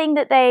anything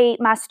that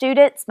my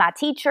students, my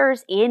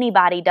teachers,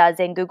 anybody does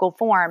in Google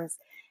Forms,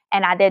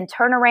 and I then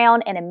turn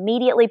around and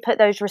immediately put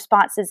those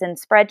responses in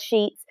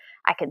spreadsheets.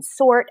 I can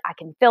sort, I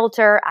can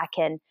filter, I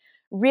can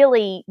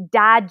really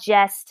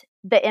digest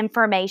the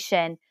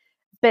information,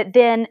 but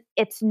then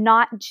it's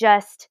not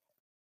just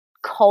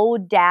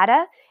cold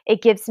data.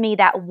 It gives me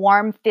that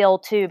warm feel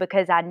too,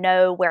 because I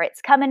know where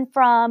it's coming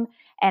from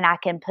and I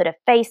can put a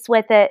face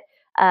with it.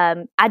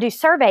 I do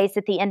surveys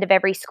at the end of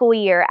every school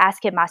year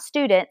asking my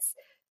students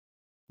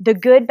the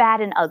good, bad,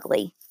 and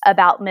ugly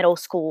about middle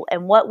school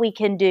and what we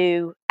can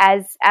do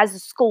as a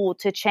school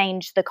to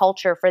change the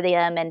culture for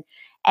them.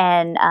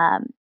 And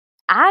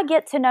I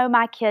get to know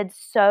my kids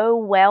so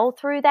well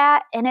through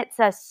that. And it's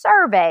a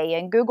survey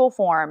in Google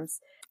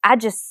Forms.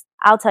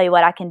 I'll tell you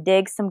what, I can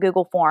dig some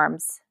Google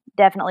Forms.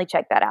 Definitely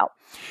check that out.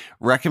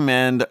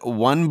 Recommend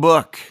one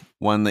book,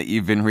 one that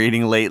you've been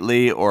reading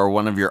lately, or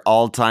one of your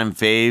all-time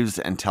faves,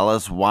 and tell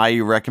us why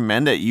you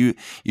recommend it.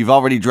 You've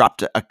already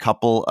dropped a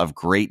couple of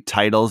great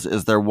titles.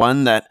 Is there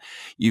one that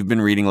you've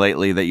been reading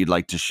lately that you'd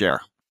like to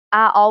share?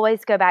 I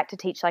always go back to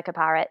Teach Like a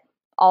Pirate.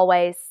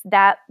 Always.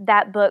 That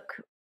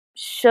book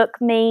shook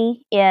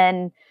me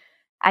in,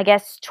 I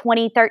guess,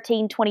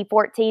 2013,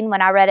 2014 when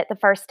I read it the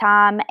first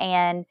time,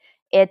 and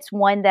it's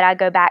one that I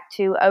go back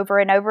to over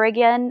and over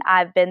again.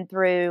 I've been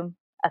through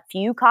a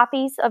few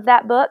copies of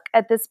that book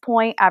at this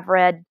point. I've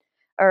read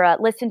or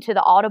listened to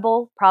the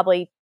Audible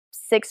probably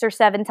 6 or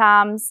 7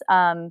 times.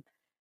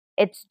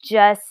 It's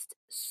just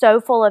so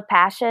full of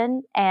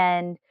passion,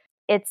 and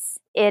it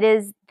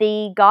is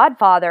the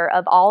godfather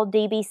of all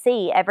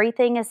DBC.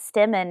 Everything is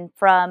stemming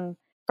from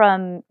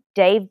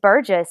Dave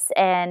Burgess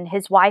and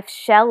his wife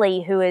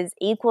Shelley, who is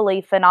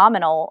equally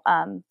phenomenal.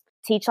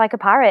 Teach Like a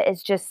Pirate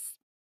is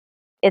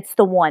it's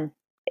the one.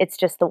 It's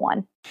just the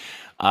one.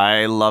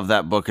 I love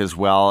that book as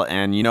well.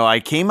 And, I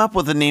came up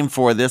with a name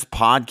for this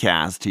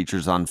podcast,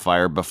 Teachers on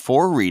Fire,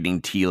 before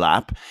reading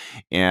TLAP.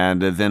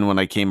 And then when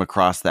I came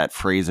across that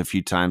phrase a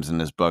few times in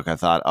this book, I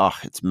thought, oh,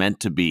 it's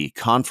meant to be.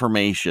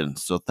 Confirmation.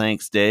 So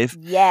thanks, Dave.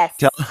 Yes.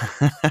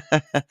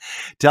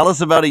 Tell us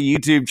about a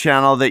YouTube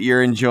channel that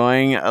you're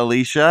enjoying,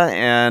 Alicia,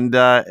 and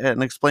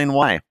explain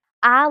why.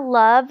 I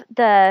love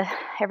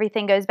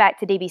everything goes back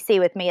to DBC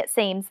with me, it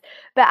seems,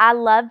 but I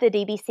love the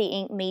DBC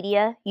Inc.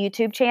 Media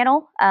YouTube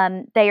channel.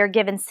 They are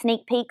giving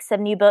sneak peeks of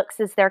new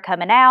books as they're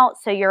coming out,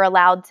 so you're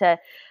allowed to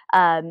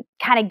kind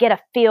of get a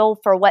feel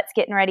for what's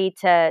getting ready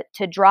to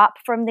drop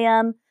from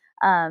them.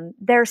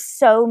 There's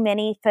so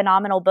many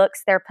phenomenal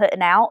books they're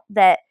putting out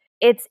that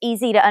it's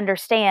easy to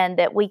understand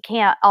that we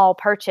can't all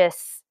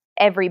purchase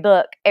every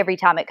book every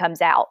time it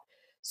comes out.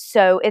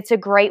 So it's a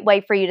great way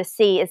for you to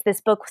see, is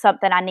this book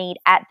something I need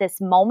at this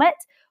moment,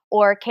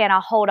 or can I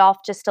hold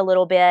off just a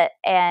little bit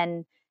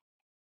and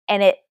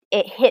it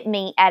hit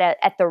me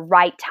at the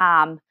right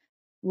time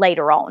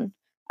later on.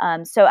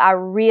 So I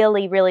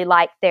really, really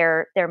like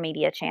their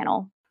media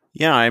channel.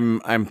 Yeah,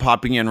 I'm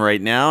popping in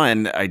right now,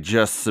 and I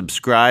just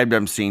subscribed.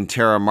 I'm seeing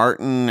Tara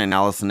Martin and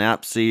Allison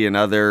Apsey and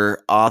other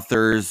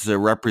authors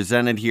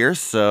represented here.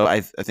 So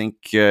I think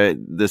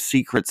the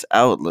secret's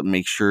out.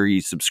 Make sure you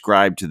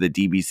subscribe to the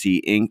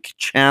DBC Inc.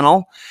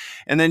 channel.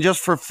 And then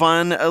just for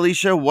fun,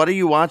 Alicia, what are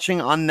you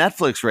watching on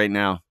Netflix right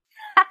now?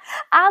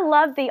 I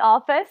love The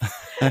Office.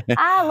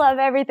 I love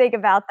everything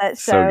about that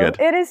show. So good.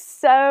 It is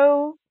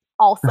so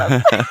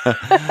awesome.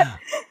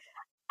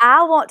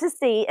 I want to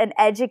see an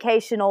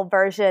educational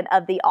version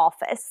of The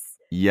Office.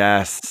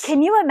 Yes.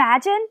 Can you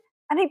imagine?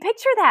 I mean,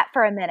 picture that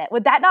for a minute.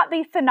 Would that not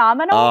be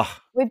phenomenal?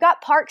 We've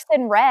got Parks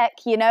and Rec,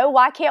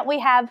 Why can't we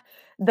have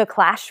the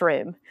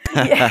classroom?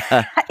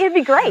 It'd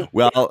be great.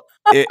 Well,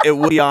 it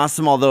would be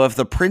awesome. Although if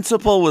the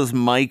principal was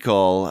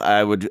Michael,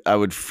 I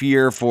would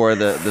fear for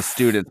the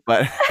students.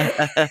 But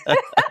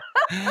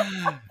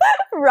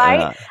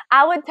right?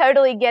 I would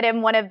totally get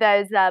him one of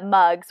those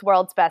mugs,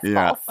 World's Best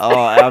Boss.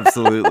 Oh,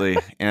 absolutely.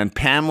 And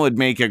Pam would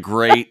make a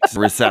great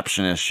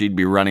receptionist. She'd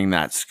be running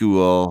that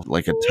school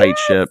like a tight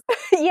ship.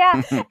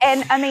 Yeah.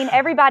 And I mean,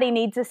 everybody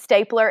needs a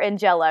stapler and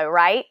Jell-O,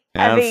 right?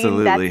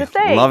 Absolutely. I mean, that's the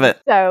thing. Love it.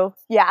 So,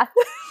 yeah.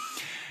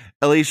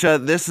 Alicia,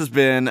 this has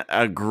been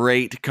a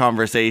great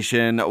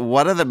conversation.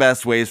 What are the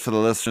best ways for the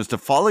listeners to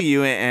follow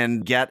you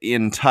and get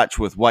in touch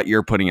with what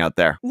you're putting out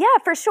there? Yeah,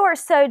 for sure.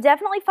 So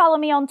definitely follow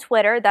me on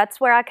Twitter. That's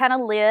where I kind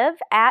of live,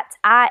 at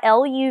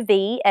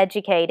ILUV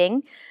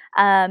Educating.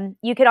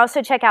 You can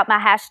also check out my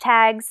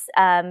hashtags.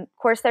 Of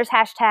course, there's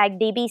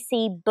hashtag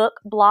DBC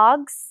Book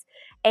Blogs,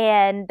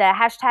 and the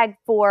hashtag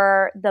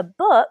for the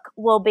book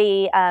will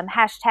be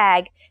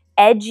hashtag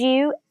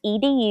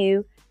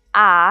EDUIEYE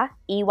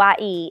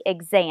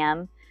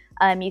exam.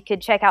 You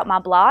could check out my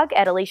blog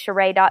at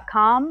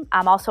aliciaray.com.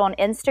 I'm also on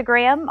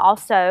Instagram,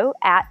 also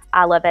at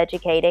I Love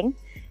Educating.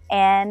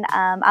 And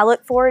I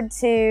look forward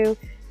to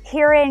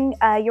hearing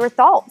your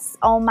thoughts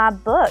on my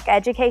book,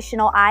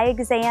 Educational Eye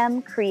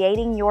Exam,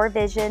 Creating Your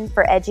Vision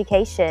for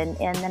Education,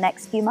 in the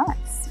next few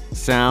months.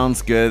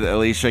 Sounds good,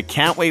 Alicia.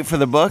 Can't wait for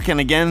the book. And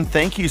again,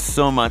 thank you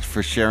so much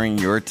for sharing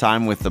your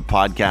time with the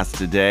podcast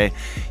today.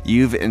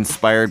 You've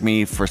inspired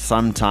me for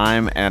some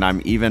time, and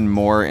I'm even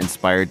more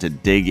inspired to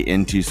dig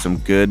into some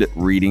good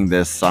reading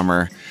this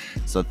summer.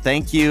 So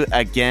thank you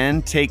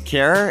again. Take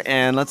care,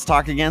 and let's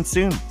talk again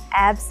soon.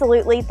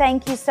 Absolutely.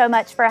 Thank you so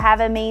much for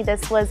having me.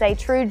 This was a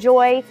true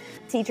joy.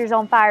 Teachers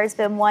on Fire has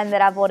been one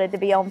that I've wanted to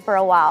be on for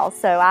a while.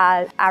 So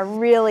I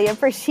really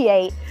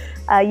appreciate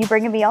you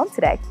bringing me on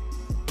today.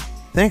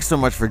 Thanks so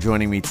much for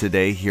joining me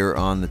today here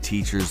on the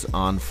Teachers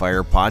on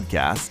Fire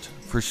podcast.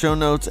 For show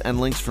notes and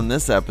links from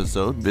this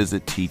episode,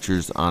 visit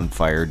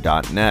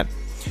teachersonfire.net.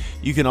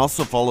 You can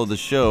also follow the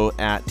show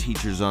at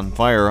Teachers on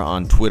Fire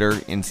on Twitter,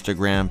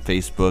 Instagram,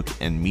 Facebook,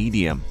 and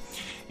Medium.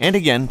 And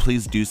again,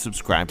 please do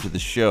subscribe to the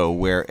show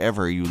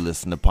wherever you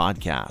listen to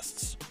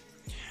podcasts.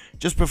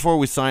 Just before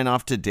we sign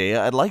off today,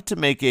 I'd like to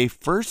make a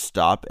first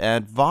stop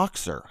at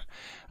Voxer.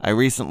 I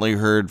recently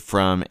heard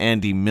from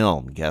Andy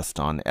Milne, guest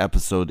on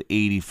episode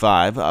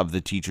 85 of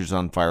the Teachers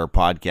on Fire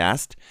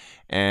podcast,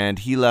 and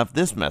he left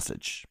this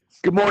message.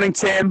 Good morning,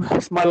 Tim.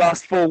 It's my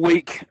last full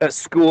week at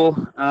school.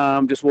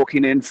 Just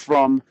walking in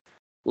from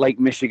Lake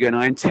Michigan.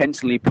 I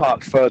intentionally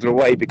parked further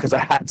away because I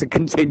had to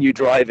continue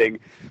driving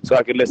so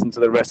I could listen to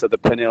the rest of the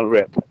Pernille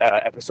Ripp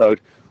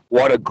episode.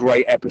 What a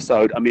great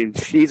episode. I mean,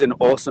 she's an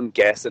awesome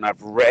guest, and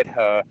I've read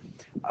her.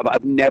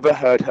 I've never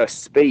heard her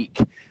speak.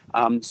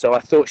 So I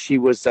thought she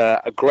was a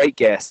great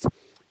guest.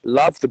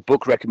 Love the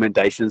book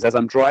recommendations. As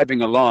I'm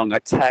driving along, I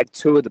tagged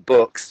two of the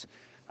books.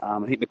 I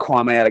think the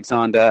Kwame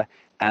Alexander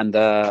and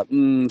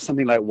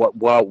something like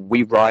While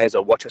We Rise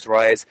or Watch Us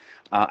Rise.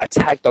 I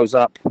tagged those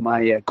up.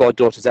 My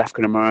goddaughter's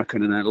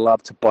African-American, and I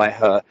love to buy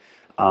her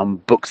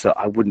books that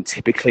I wouldn't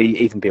typically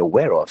even be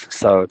aware of.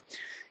 So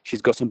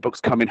she's got some books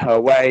coming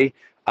her way.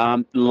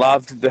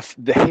 Loved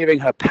the hearing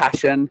her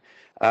passion.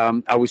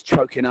 I was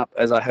choking up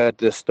as I heard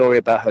the story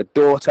about her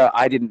daughter.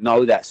 I didn't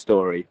know that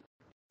story.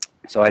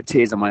 So I had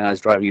tears in my eyes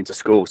driving into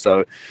school.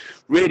 So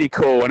really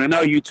cool. And I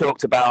know you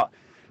talked about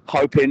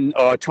hoping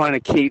or trying to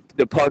keep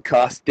the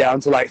podcast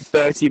down to like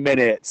 30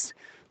 minutes.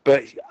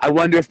 But I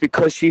wonder if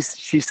because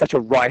she's such a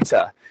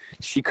writer,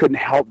 she couldn't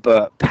help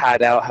but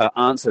pad out her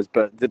answers.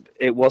 But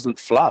it wasn't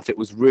fluff. It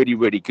was really,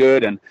 really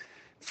good. And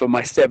for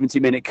my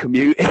 70-minute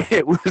commute,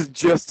 it was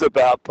just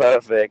about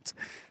perfect.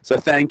 So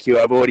thank you.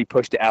 I've already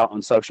pushed it out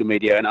on social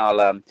media, and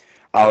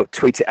I'll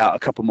tweet it out a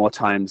couple more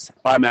times.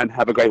 Bye, man.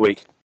 Have a great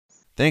week.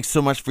 Thanks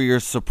so much for your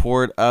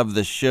support of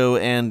the show,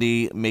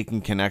 Andy.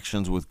 Making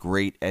connections with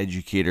great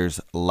educators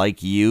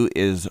like you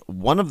is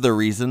one of the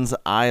reasons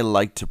I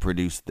like to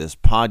produce this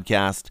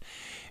podcast.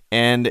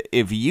 And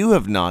if you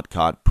have not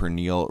caught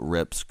Pernille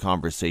Ripp's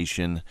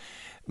conversation,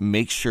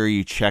 make sure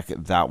you check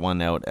that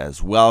one out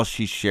as well.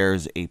 She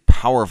shares a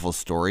powerful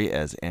story,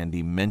 as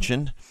Andy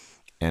mentioned,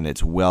 and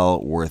it's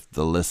well worth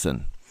the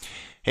listen.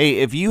 Hey,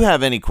 if you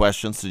have any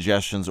questions,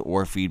 suggestions,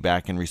 or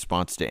feedback in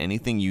response to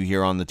anything you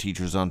hear on the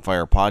Teachers on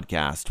Fire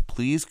podcast,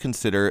 please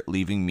consider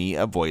leaving me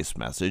a voice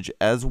message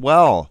as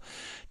well.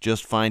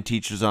 Just find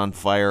Teachers on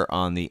Fire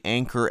on the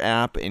Anchor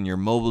app in your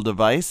mobile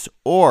device,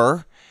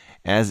 or,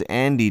 as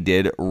Andy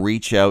did,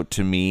 reach out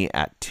to me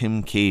at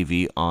Tim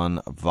Cavey on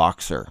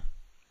Voxer.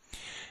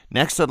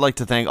 Next, I'd like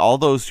to thank all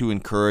those who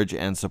encourage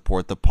and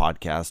support the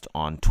podcast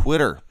on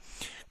Twitter.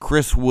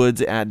 Chris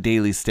Woods at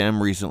Daily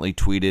STEM recently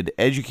tweeted,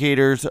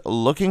 "Educators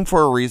looking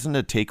for a reason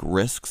to take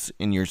risks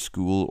in your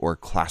school or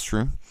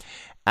classroom?"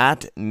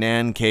 At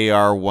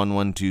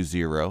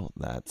NanKR1120,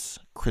 that's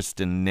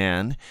Kristen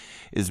Nan,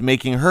 is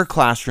making her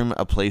classroom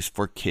a place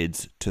for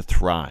kids to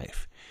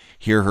thrive.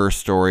 Hear her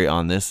story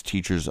on this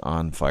Teachers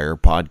on Fire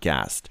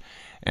podcast.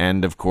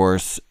 And of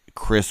course,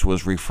 Chris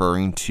was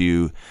referring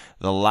to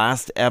the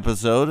last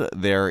episode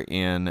there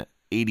in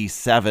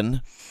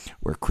 87,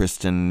 where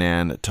Kristen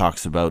Nan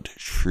talks about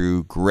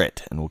true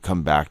grit, and we'll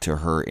come back to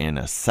her in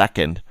a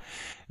second.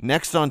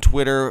 Next on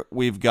Twitter,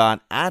 we've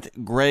got at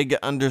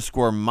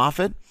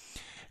Greg_Moffat.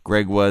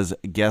 Greg was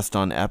a guest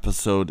on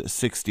episode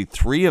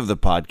 63 of the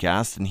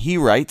podcast, and he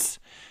writes,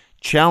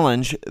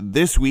 "Challenge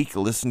this week,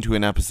 listen to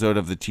an episode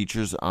of the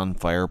Teachers on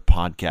Fire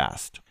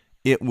podcast.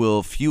 It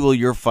will fuel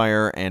your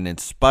fire and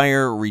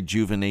inspire,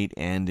 rejuvenate,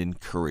 and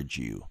encourage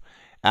you.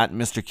 At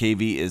Mr.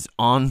 KV is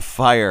on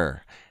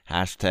fire.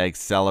 Hashtag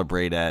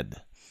celebrate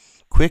ed."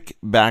 Quick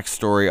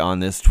backstory on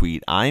this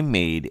tweet. I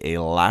made a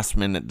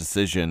last-minute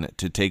decision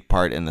to take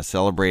part in the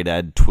Celebrate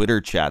Ed Twitter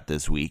chat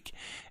this week,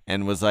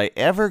 and was I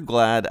ever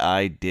glad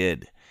I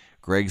did.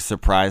 Greg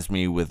surprised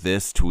me with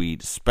this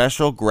tweet,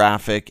 special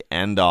graphic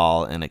and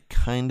all, and it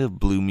kind of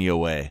blew me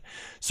away.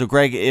 So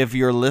Greg, if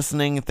you're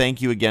listening,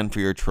 thank you again for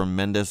your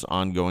tremendous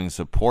ongoing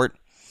support.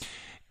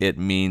 It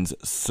means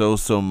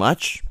so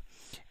much.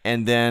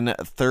 And then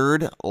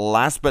third,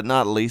 last but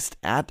not least,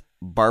 at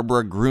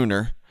Barbara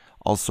Gruner,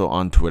 also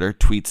on Twitter,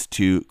 tweets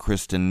to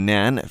Kristen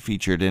Nan,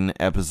 featured in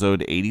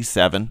episode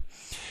 87.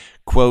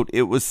 Quote,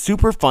 "It was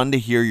super fun to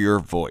hear your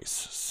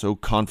voice. So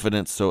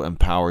confident, so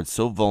empowered,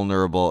 so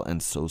vulnerable,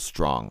 and so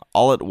strong.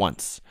 All at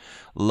once.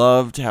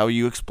 Loved how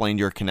you explained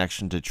your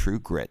connection to True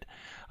Grit.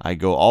 I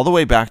go all the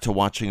way back to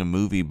watching a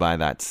movie by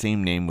that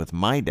same name with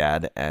my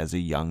dad as a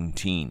young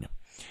teen.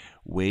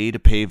 Way to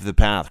pave the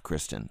path,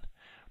 Kristen."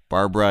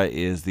 Barbara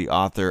is the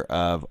author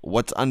of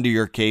What's Under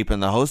Your Cape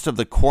and the host of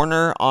the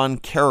Corner on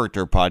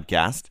Character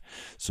podcast.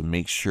 So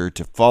make sure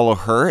to follow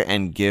her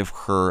and give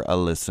her a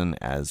listen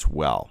as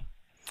well.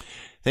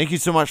 Thank you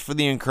so much for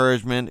the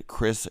encouragement,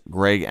 Chris,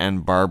 Greg,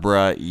 and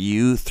Barbara.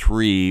 You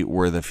three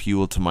were the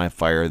fuel to my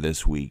fire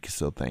this week,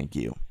 so thank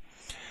you.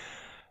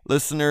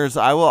 Listeners,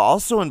 I will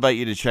also invite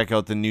you to check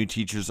out the new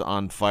Teachers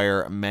on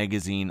Fire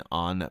magazine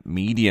on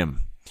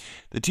Medium.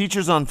 The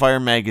Teachers on Fire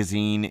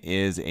magazine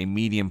is a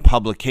Medium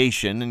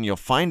publication, and you'll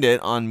find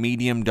it on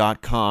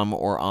medium.com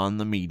or on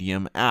the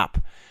Medium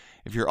app.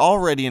 If you're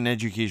already an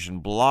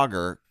education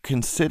blogger,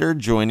 consider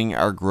joining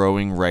our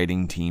growing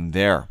writing team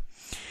there.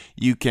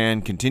 You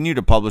can continue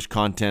to publish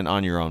content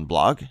on your own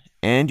blog,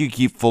 and you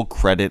keep full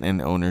credit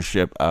and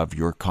ownership of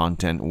your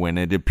content when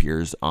it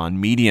appears on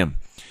Medium.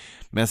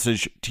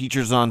 Message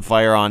Teachers on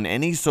Fire on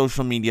any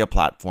social media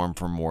platform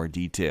for more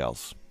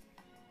details.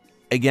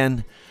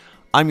 Again,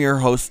 I'm your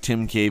host,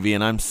 Tim Cavey,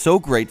 and I'm so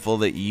grateful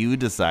that you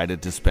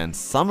decided to spend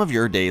some of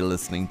your day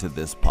listening to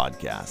this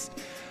podcast.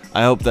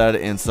 I hope that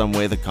in some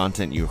way the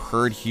content you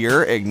heard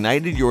here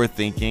ignited your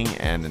thinking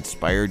and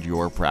inspired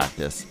your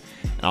practice.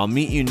 And I'll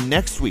meet you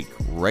next week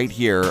right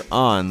here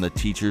on the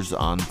Teachers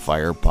on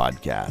Fire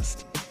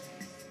podcast.